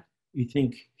 For that, we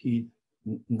think he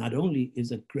not only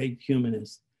is a great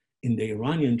humanist in the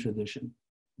Iranian tradition,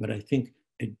 but I think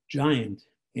a giant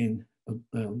in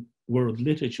world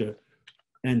literature.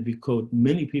 And we quote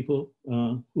many people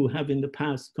who have in the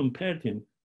past compared him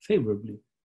favorably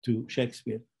to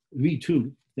Shakespeare. We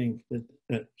too think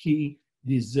that he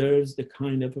deserves the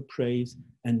kind of a praise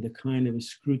and the kind of a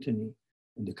scrutiny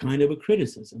and the kind of a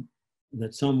criticism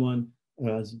that someone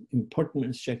as important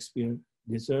as Shakespeare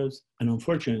deserves. And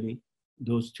unfortunately,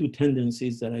 those two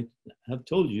tendencies that I have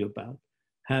told you about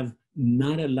have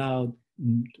not allowed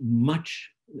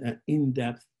much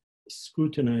in-depth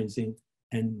scrutinizing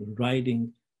and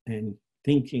writing and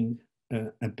thinking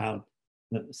about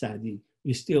Saadi.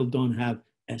 We still don't have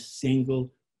a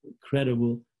single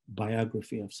credible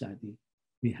biography of Saadi.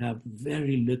 We have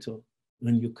very little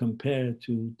when you compare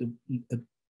to the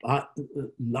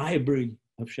library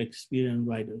of Shakespearean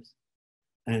writers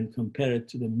and compare it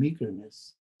to the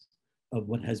meagerness of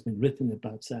what has been written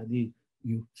about Saadi.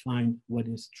 You find what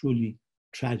is truly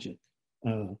tragic.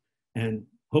 And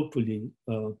hopefully,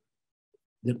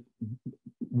 the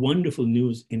wonderful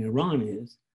news in Iran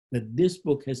is that this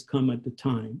book has come at the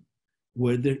time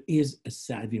where there is a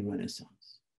Saadi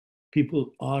renaissance.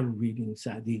 People are reading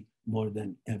Saadi more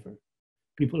than ever.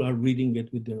 People are reading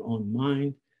it with their own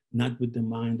mind, not with the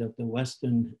mind of the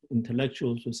Western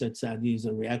intellectuals who said Saadi is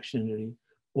a reactionary,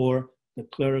 or the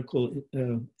clerical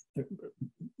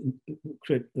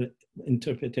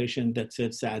interpretation that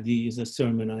said Saadi is a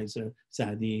sermonizer,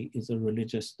 Saadi is a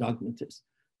religious dogmatist.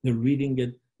 They're reading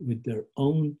it with their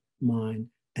own mind,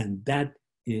 and that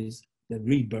is the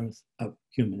rebirth of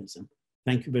humanism.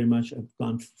 Thank you very much. I've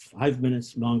gone 5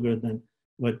 minutes longer than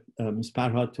what Ms.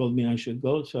 Parhat told me I should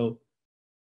go, so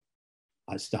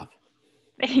I'll stop.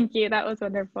 Thank you. That was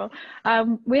wonderful.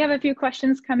 We have a few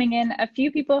questions coming in. A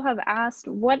few people have asked,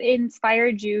 what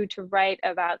inspired you to write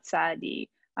about Saadi?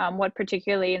 What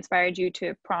particularly inspired you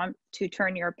to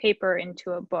turn your paper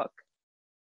into a book?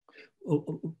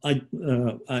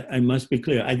 I must be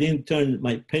clear. I didn't turn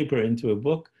my paper into a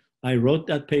book. I wrote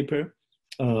that paper,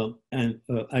 and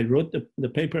I wrote the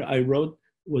paper I wrote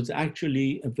was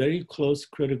actually a very close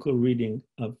critical reading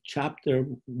of chapter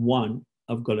 1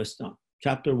 of Golistan.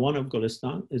 Chapter 1 of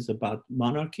Golistan is about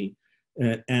monarchy,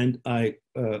 and I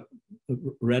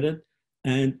read it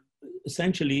and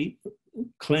essentially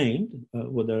claimed,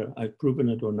 whether I've proven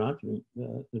it or not,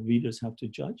 the readers have to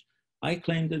judge. I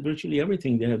claimed that virtually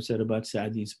everything they have said about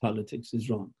Saadi's politics is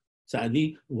wrong.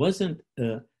 Saadi wasn't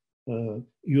a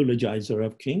eulogizer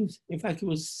of kings. In fact,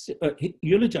 he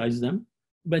eulogized them,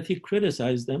 but he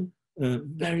criticized them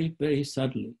very, very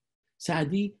subtly.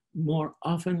 Saadi, more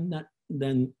often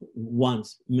than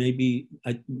once, maybe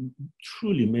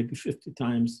 50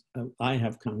 times I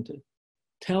have counted,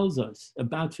 tells us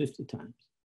about 50 times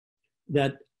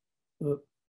that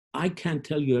I can't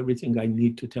tell you everything I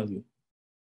need to tell you.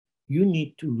 You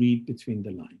need to read between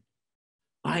the lines.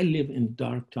 I live in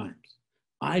dark times.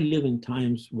 I live in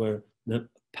times where the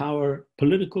power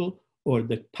political or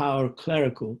the power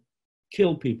clerical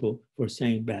kill people for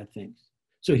saying bad things.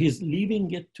 So he's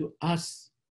leaving it to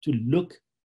us to look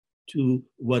to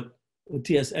what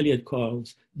T.S. Eliot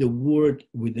calls the word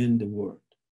within the word.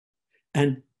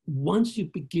 And once you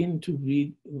begin to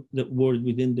read the word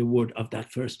within the word of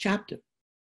that first chapter,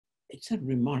 it's a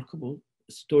remarkable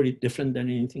story, different than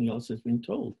anything else that's been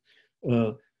told.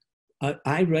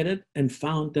 I read it and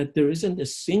found that there isn't a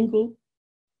single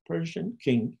Persian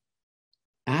king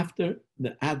after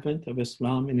the advent of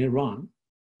Islam in Iran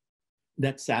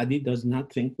that Saadi does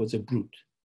not think was a brute.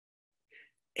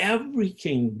 Every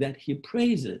king that he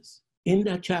praises in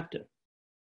that chapter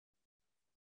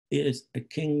is a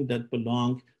king that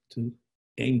belonged to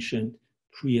ancient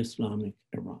pre-Islamic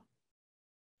Iran,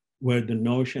 where the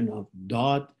notion of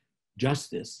Dawd,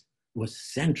 justice, was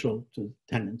central to the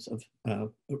tenets of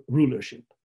rulership.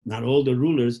 Not all the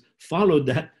rulers followed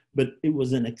that, but it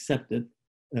was an accepted,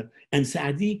 and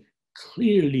Saadi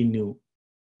clearly knew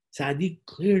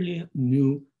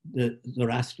the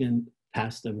Zoroastrian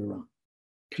past of Iran,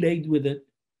 played with it,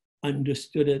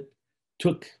 understood it,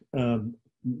 took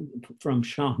from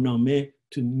Shahnameh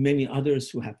to many others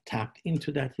who have tapped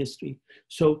into that history.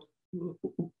 So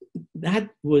that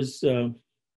was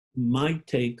my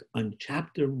take on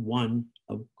chapter 1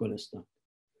 of Golistan.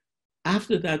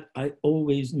 After that, I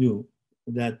always knew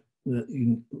that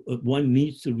one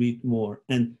needs to read more.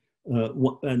 And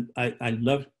I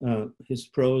love his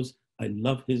prose, I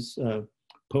love his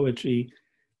poetry,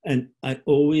 and I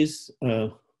always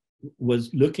was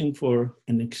looking for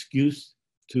an excuse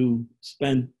to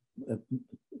spend a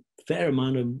fair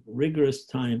amount of rigorous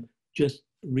time just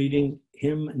reading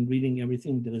him and reading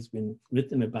everything that has been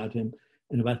written about him.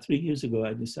 And about 3 years ago,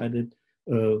 I decided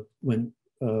when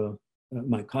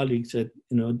my colleague said,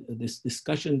 this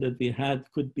discussion that we had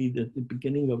could be the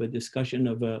beginning of a discussion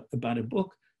about a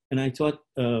book. And I thought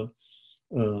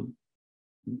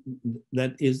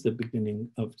that is the beginning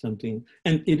of something.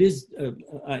 And it is,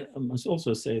 I must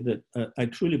also say that I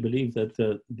truly believe that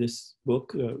this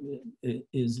book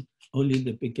is only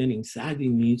the beginning. Saadi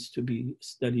needs to be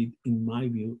studied, in my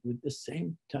view, with the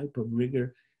same type of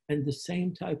rigor and the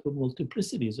same type of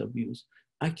multiplicities of views.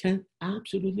 I can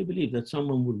absolutely believe that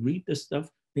someone would read this stuff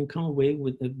and come away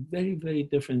with a very, very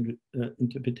different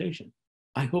interpretation.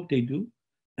 I hope they do,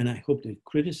 and I hope they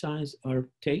criticize our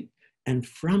take, and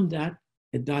from that,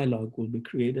 a dialogue will be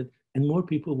created, and more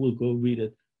people will go read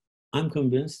it. I'm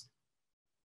convinced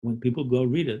when people go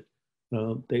read it,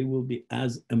 they will be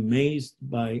as amazed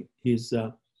by his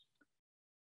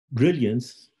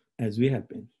brilliance as we have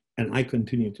been, and I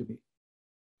continue to be.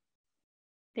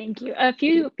 Thank you. A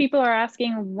few people are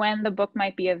asking when the book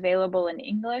might be available in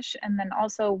English, and then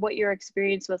also what your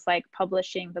experience was like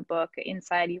publishing the book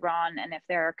inside Iran, and if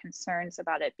there are concerns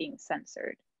about it being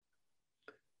censored.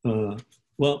 I'm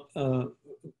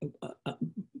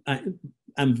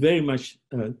very much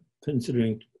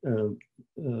considering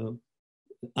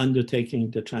undertaking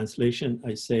the translation.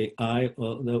 I say I,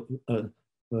 although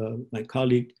my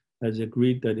colleague has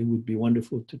agreed that it would be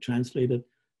wonderful to translate it.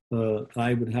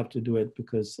 I would have to do it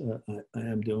because I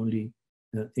am the only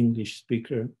English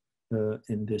speaker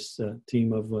in this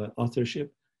team of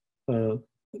authorship.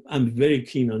 I'm very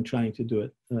keen on trying to do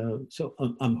it. So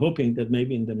I'm hoping that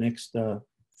maybe in the next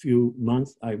few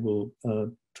months, I will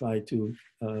try to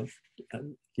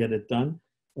get it done.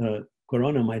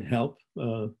 Corona might help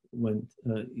when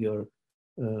you're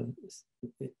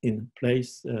in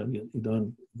place, you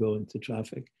don't go into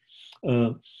traffic.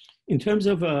 In terms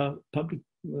of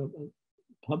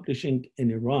publishing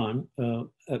in Iran,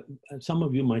 some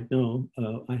of you might know,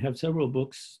 I have several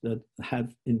books that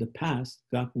have in the past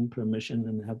gotten permission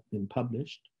and have been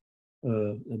published.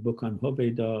 A book on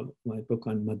Hoveyda, my book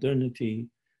on modernity,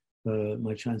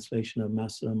 my translation of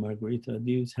Master and Margarita.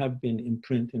 These have been in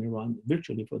print in Iran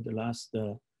virtually for the last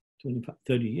 25,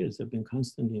 30 years. They've been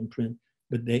constantly in print,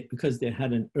 but because they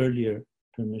had an earlier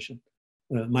permission.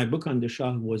 My book on the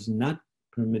Shah was not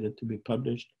permitted to be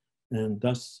published, and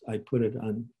thus I put it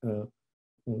on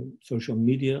social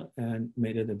media and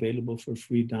made it available for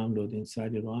free download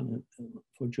inside Iran. And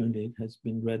fortunately, it has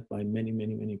been read by many,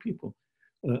 many, many people.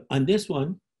 On this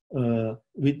one,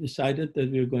 we decided that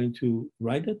we're going to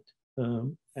write it,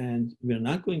 and we're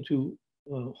not going to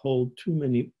hold too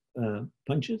many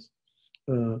punches,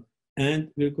 and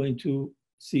we're going to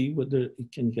see whether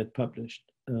it can get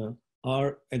published.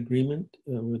 Our agreement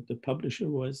with the publisher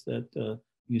was that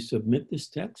you submit this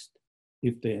text.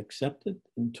 If they accept it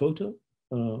in total,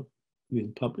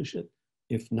 we'll publish it.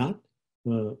 If not,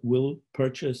 we'll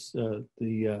purchase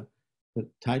the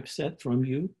typeset from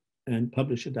you and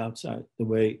publish it outside, the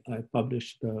way I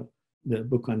published the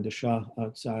book on the Shah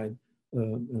outside.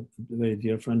 A very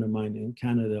dear friend of mine in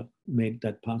Canada made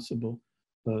that possible.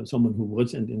 Someone who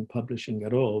wasn't in publishing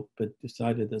at all, but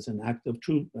decided as an act of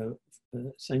true,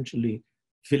 essentially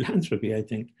philanthropy, I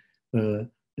think,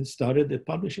 and started a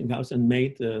publishing house and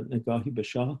made Negahi be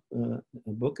Shah,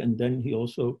 a book. And then he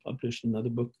also published another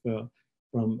book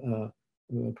from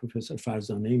Professor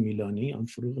Farzaneh Milani on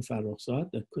Furuq Farrokhzad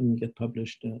that couldn't get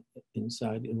published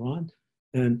inside Iran.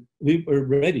 And we were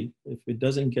ready if it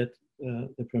doesn't get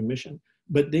the permission.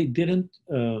 But they didn't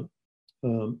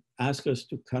ask us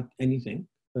to cut anything.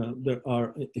 There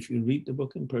are, if you read the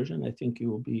book in Persian, I think you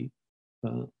will be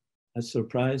as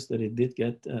surprised that it did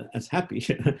get, as happy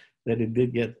that it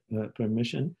did get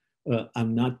permission.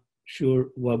 I'm not sure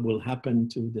what will happen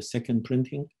to the second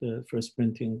printing. The first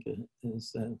printing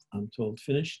is, I'm told,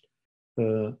 finished.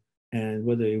 And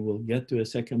whether it will get to a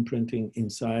second printing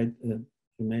inside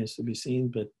remains to be seen.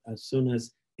 But as soon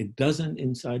as it doesn't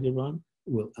inside Iran,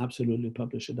 we'll absolutely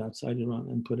publish it outside Iran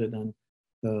and put it on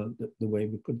the way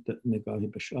we put the Negahi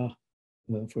be Shah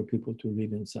for people to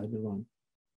read inside Iran.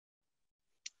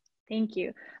 Thank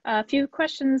you. A few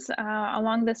questions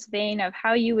along this vein of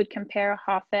how you would compare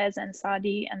Hafez and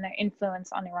Saadi and their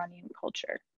influence on Iranian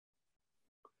culture.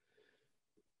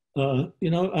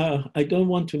 I don't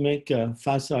want to make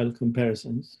facile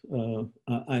comparisons.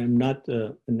 I am not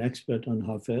an expert on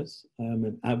Hafez. I am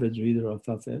an avid reader of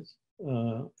Hafez,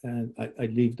 and I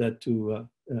leave that to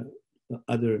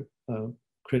other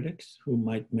critics who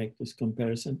might make this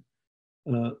comparison.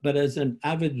 But as an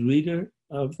avid reader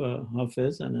of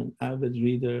Hafez and an avid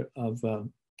reader of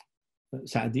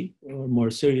Saadi, or more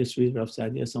serious reader of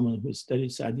Saadi, as someone who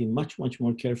studied Saadi much, much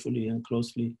more carefully and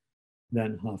closely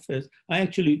than Hafez. I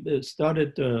actually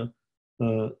started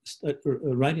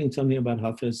writing something about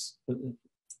Hafez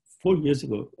 4 years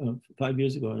ago, 5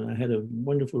 years ago, and I had a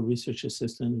wonderful research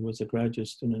assistant who was a graduate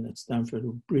student at Stanford,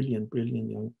 a brilliant, brilliant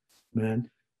young man.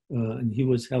 And he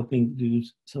was helping do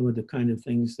some of the kind of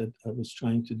things that I was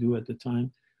trying to do at the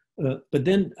time. But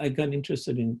then I got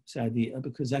interested in Saadi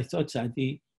because I thought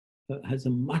Saadi has a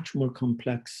much more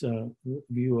complex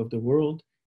view of the world,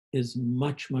 is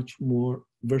much, much more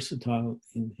versatile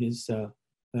in his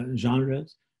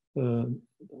genres.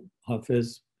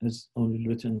 Hafez has only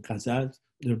written ghazals.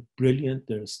 They're brilliant,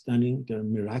 they're stunning, they're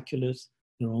miraculous.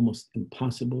 They're almost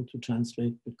impossible to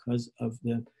translate because of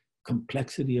the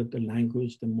complexity of the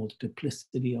language, the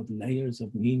multiplicity of layers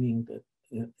of meaning that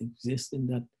exist in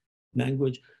that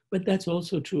language. But that's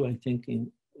also true, I think,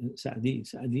 in Saadi.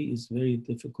 Saadi is very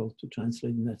difficult to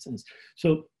translate in that sense.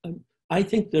 So I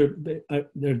think they're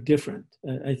different.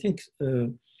 I think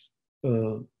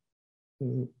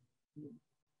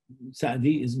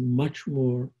Saadi is much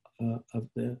more of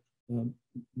the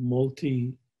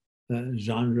multi-genre,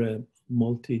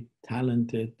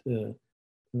 multi-talented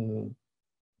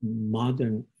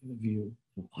modern view.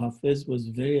 Hafiz was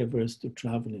very averse to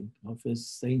traveling. Hafiz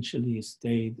essentially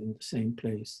stayed in the same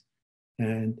place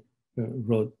and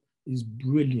wrote these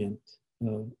brilliant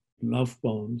love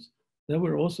poems that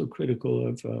were also critical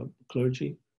of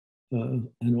clergy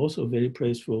and also very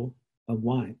praiseful of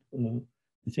wine.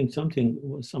 I think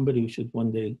somebody should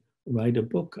one day write a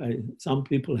book. Some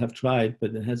people have tried,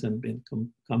 but it hasn't been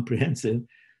comprehensive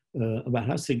about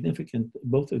how significant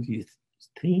both of these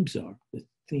themes are. The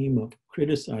theme of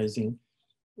criticizing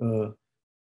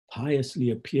piously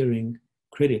appearing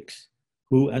critics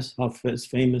who, as Hafiz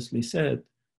famously said,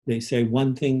 they say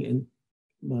one thing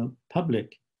in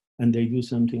public and they do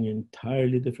something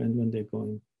entirely different when they go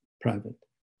in private.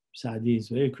 Saadi is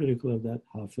very critical of that.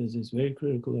 Hafiz is very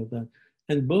critical of that.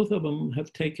 And both of them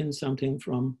have taken something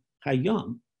from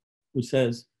Khayyam, who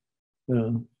says,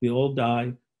 we all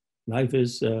die, life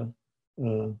is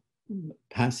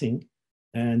passing,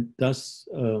 and thus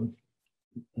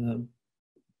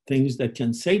things that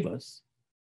can save us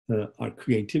are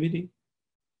creativity,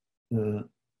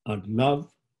 our love,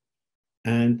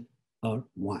 and our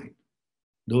wine.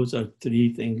 Those are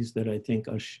three things that I think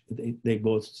they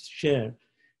both share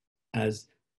as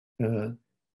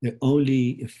the only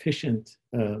efficient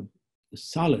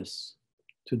solace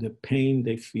to the pain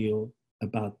they feel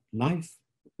about life,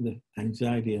 the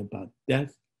anxiety about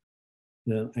death,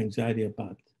 the anxiety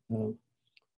about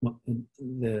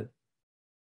the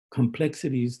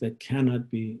complexities that cannot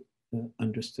be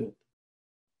understood.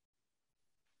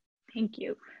 Thank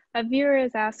you. A viewer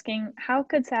is asking, how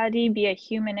could Saadi be a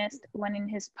humanist when in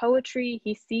his poetry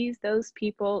he sees those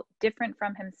people different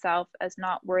from himself as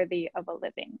not worthy of a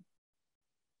living?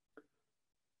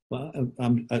 Well,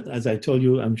 as I told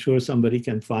you, I'm sure somebody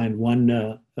can find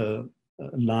one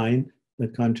line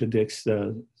that contradicts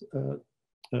the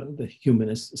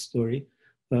humanist story.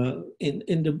 In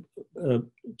the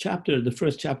chapter, the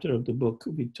first chapter of the book,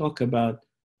 we talk about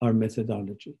our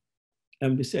methodology.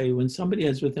 And we say, when somebody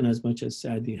has written as much as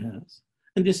Saadi has,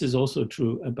 and this is also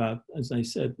true about, as I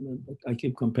said, I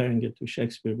keep comparing it to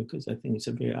Shakespeare because I think it's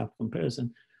a very apt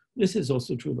comparison. This is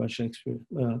also true about Shakespeare.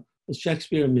 Was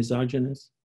Shakespeare a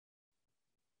misogynist?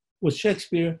 Was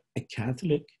Shakespeare a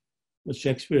Catholic? Was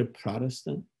Shakespeare a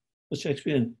Protestant? Was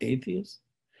Shakespeare an atheist?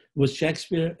 Was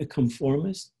Shakespeare a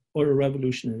conformist or a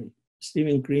revolutionary?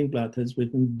 Stephen Greenblatt has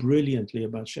written brilliantly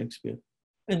about Shakespeare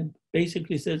and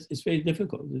basically says it's very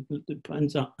difficult. It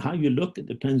depends on how you look. It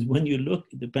depends when you look.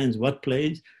 It depends what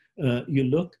plays you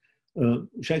look.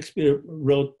 Shakespeare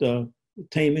wrote The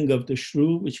Taming of the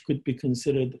Shrew, which could be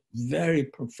considered very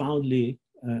profoundly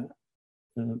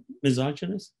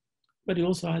misogynist. But he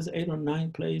also has 8 or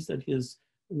 9 plays that he has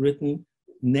written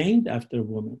named after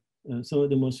women. Some of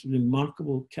the most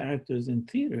remarkable characters in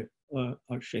theater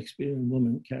are Shakespearean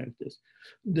women characters.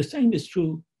 The same is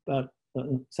true about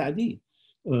Saadi.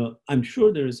 I'm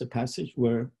sure there is a passage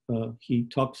where he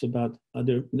talks about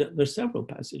there's several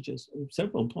passages,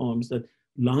 several poems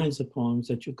lines of poems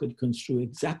that you could construe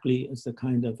exactly as the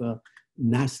kind of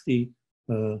nasty,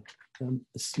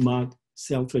 smart,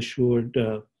 self-assured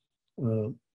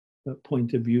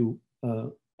point of view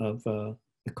of a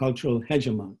cultural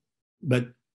hegemon. But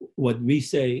what we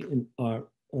say in our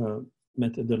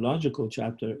methodological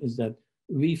chapter is that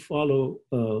we follow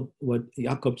what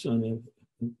Jacobson,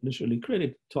 a literary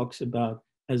critic, talks about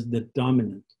as the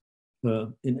dominant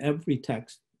in every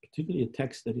text, particularly a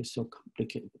text that is so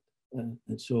complicated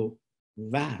and so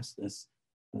vast as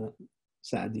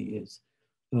Saadi is.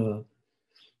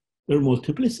 There are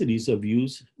multiplicities of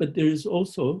views, but there is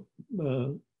also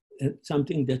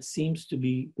something that seems to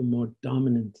be the more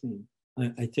dominant theme.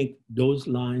 I think those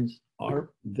lines are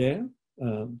there.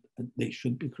 They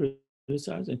should be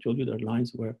criticized. I told you there are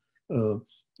lines where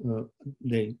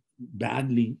they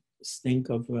badly stink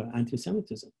of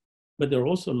anti-Semitism. But there are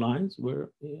also lines where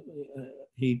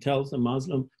he tells the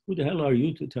Muslim, who the hell are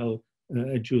you to tell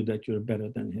a Jew that you're better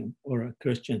than him, or a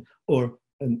Christian, or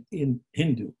an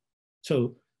Hindu?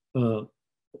 So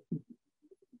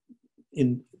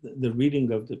in the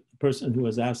reading of the person who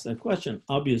was asked that question,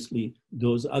 obviously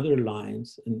those other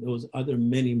lines and those other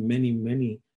many, many,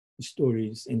 many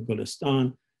stories in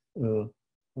Gulistan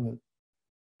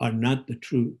are not the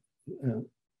true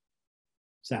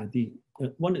Saadi.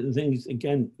 One of the things,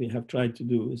 again, we have tried to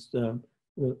do is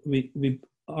we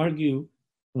argue,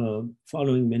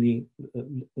 following many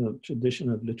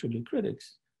tradition of literary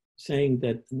critics, saying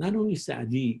that not only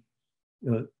Saadi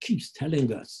keeps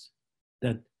telling us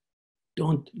that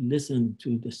don't listen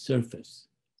to the surface.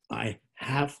 I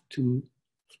have to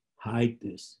hide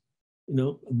this. You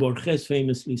know, Borges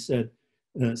famously said,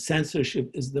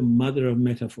 censorship is the mother of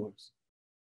metaphors.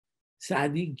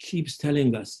 Saadi keeps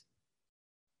telling us,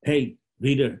 hey,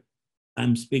 Reader,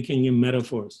 I'm speaking in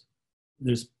metaphors.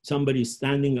 There's somebody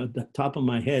standing at the top of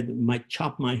my head, might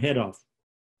chop my head off.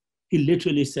 He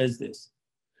literally says this.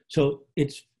 So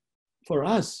it's for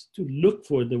us to look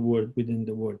for the word within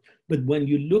the word. But when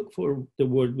you look for the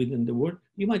word within the word,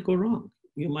 you might go wrong.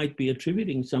 You might be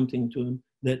attributing something to him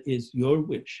that is your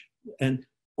wish. And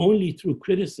only through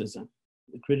criticism,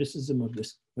 the criticism of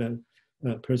this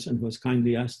person who has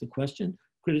kindly asked the question,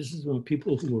 criticism of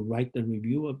people who will write the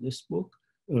review of this book,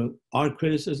 our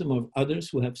criticism of others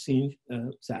who have seen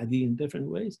Saadi in different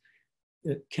ways,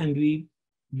 can we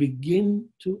begin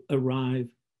to arrive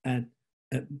at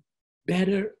a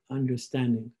better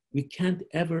understanding. We can't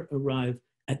ever arrive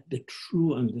at the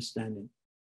true understanding.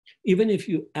 Even if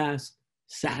you ask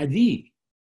Saadi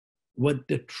what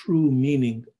the true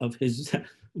meaning of his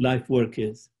life work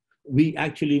is, we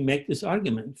actually make this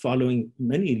argument following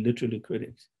many literary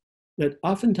critics, that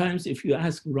oftentimes if you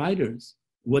ask writers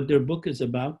what their book is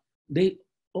about, they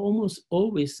almost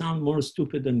always sound more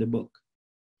stupid than the book.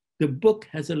 The book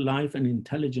has a life and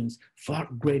intelligence far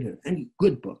greater. Any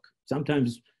good book,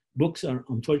 sometimes books are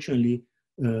unfortunately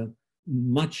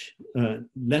much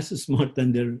less smart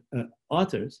than their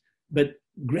authors, but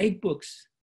great books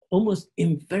almost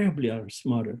invariably are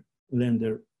smarter than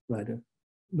their writer.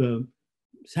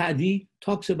 Saadi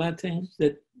talks about things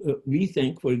that we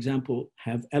think, for example,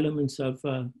 have elements of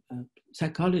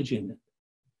psychology in it,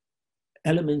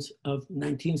 elements of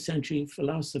 19th century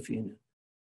philosophy in it.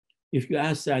 If you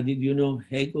ask Saadi, do you know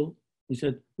Hegel? He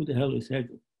said, who the hell is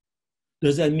Hegel?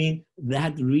 Does that mean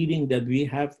that reading that we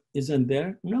have isn't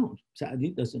there? No, Saadi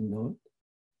doesn't know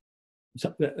it.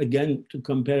 So, again, to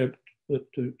compare it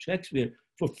to Shakespeare,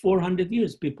 for 400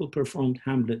 years, people performed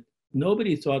Hamlet.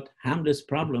 Nobody thought Hamlet's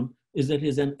problem is that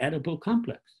he's an Oedipal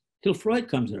complex, till Freud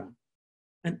comes around.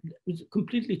 And it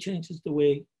completely changes the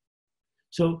way.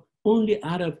 So only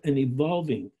out of an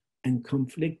evolving and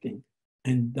conflicting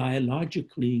and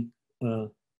dialogically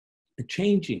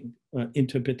changing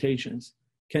interpretations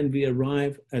can we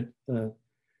arrive at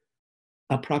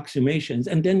approximations,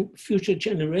 and then future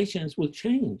generations will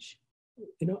change.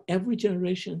 You know, every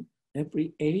generation,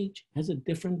 every age has a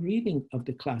different reading of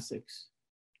the classics.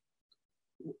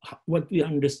 What we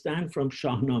understand from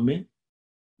Shahnameh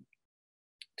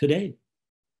today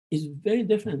is very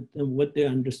different than what they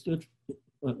understood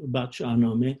about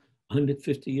Shahnameh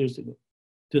 150 years ago.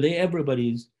 Today,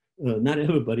 everybody's, not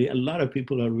everybody, a lot of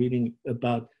people are reading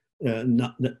about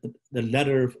the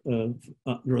letter of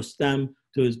Rostam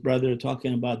to his brother,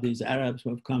 talking about these Arabs who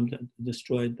have come to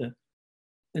destroy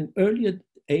an earlier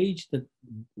age that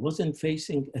wasn't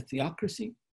facing a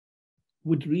theocracy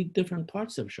would read different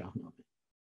parts of Shahnameh.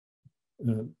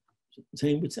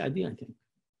 Same with Saadi, I think.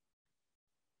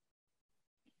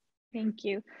 Thank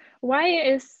you. Why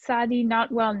is Saadi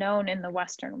not well known in the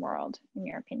Western world, in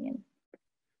your opinion?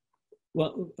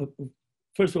 Well,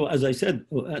 first of all, as I said,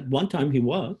 at one time he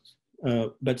was,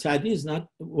 but Saadi is not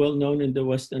well known in the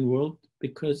Western world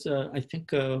because I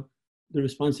think the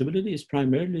responsibility is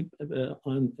primarily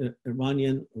on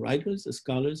Iranian writers,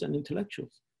 scholars, and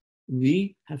intellectuals.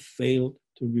 We have failed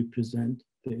to represent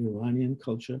the Iranian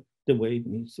culture the way it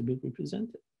needs to be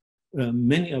represented.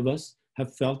 Many of us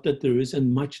have felt that there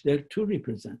isn't much there to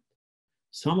represent.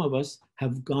 Some of us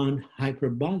have gone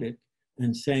hyperbolic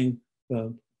and saying,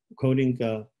 quoting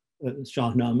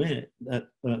Shahnameh, that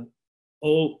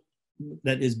all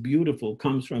that is beautiful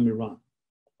comes from Iran.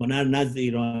 Hunar nazd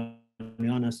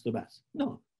Iraniyan ast o bas.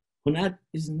 No, Hunar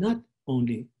is not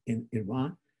only in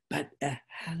Iran, but a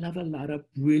hell of a lot of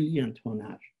brilliant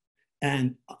Hunar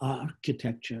and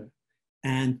architecture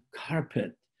and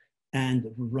carpet and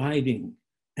writing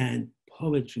and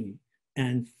poetry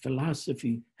and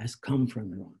philosophy has come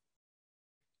from Iran.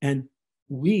 And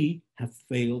we have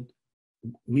failed,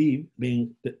 we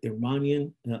being the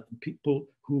Iranian people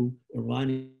who,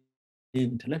 Iranian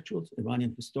intellectuals,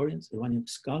 Iranian historians, Iranian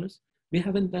scholars, we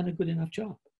haven't done a good enough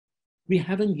job. We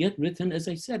haven't yet written, as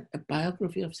I said, a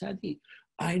biography of Saadi.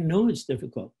 I know it's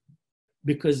difficult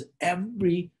because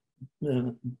every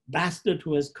bastard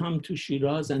who has come to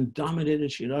Shiraz and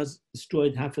dominated Shiraz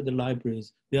destroyed half of the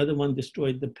libraries. The other one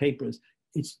destroyed the papers.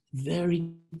 It's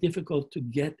very difficult to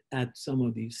get at some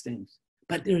of these things.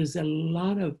 But there is a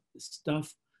lot of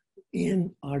stuff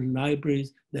in our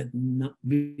libraries that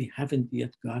we haven't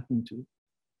yet gotten to.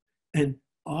 And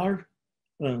our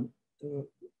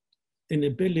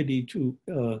inability to,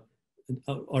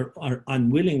 or our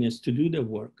unwillingness to do the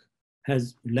work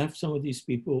has left some of these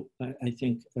people, I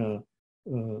think,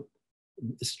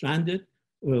 stranded.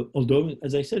 Although,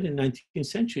 as I said, in the 19th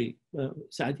century,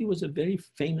 Saadi was a very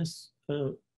famous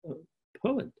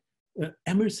poet.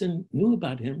 Emerson knew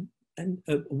about him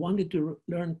and wanted to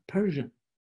learn Persian.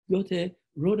 Goethe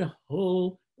wrote a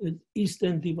whole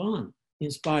Eastern Divan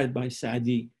inspired by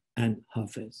Saadi and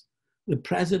Hafiz. The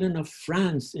president of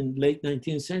France in late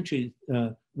 19th century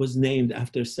was named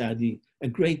after Saadi. A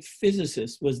great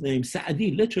physicist was named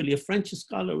Saadi. Literally, a French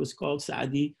scholar was called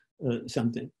Saadi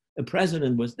something. A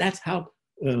president was, that's how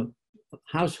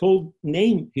household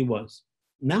name he was.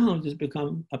 Now it has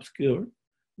become obscure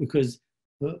because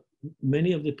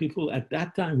many of the people at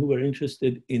that time who were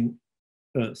interested in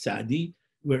Saadi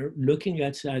were looking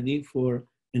at Saadi for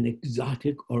an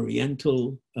exotic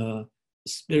Oriental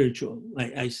spiritual.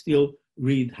 I still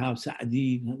read how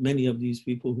Saadi, many of these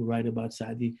people who write about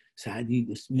Saadi,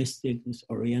 this mystic, this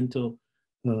Oriental,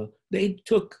 they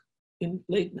took in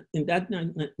late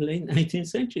 19th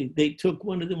century, they took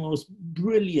one of the most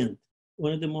brilliant,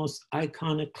 one of the most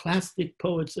iconoclastic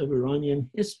poets of Iranian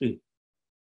history,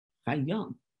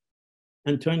 Khayyam,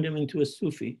 and turned him into a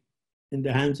Sufi in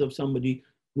the hands of somebody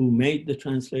who made the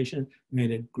translation,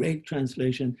 made a great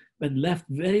translation, but left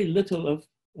very little of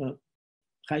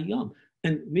Khayyam.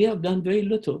 And we have done very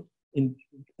little in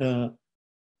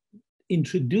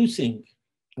introducing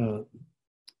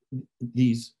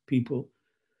these people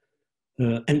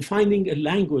and finding a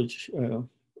language.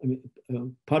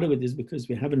 Part of it is because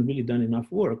we haven't really done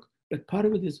enough work, but part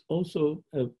of it is also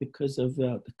because of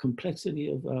the complexity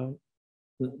of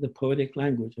the poetic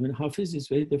language. I mean, Hafiz is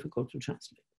very difficult to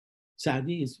translate.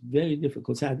 Saadi is very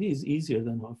difficult. Saadi is easier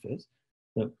than Hafiz,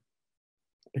 but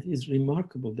it is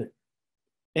remarkable that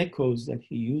echoes that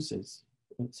he uses,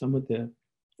 some of the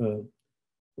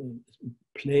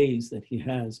plays that he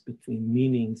has between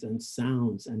meanings and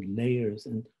sounds and layers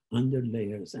and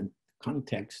underlayers and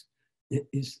context, it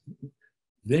is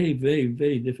very, very,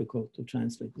 very difficult to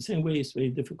translate. The same way it's very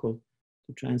difficult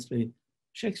to translate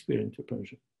Shakespeare into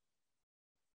Persian.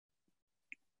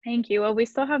 Thank you. Well, we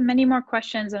still have many more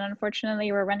questions, and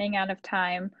unfortunately we're running out of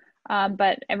time.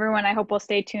 But everyone, I hope will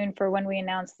stay tuned for when we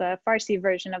announce the Farsi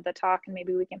version of the talk, and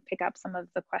maybe we can pick up some of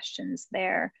the questions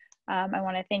there. I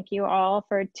want to thank you all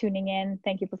for tuning in.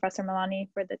 Thank you, Professor Milani,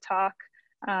 for the talk,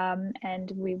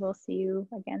 and we will see you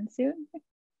again soon.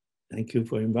 Thank you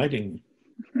for inviting me.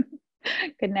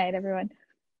 Good night, everyone.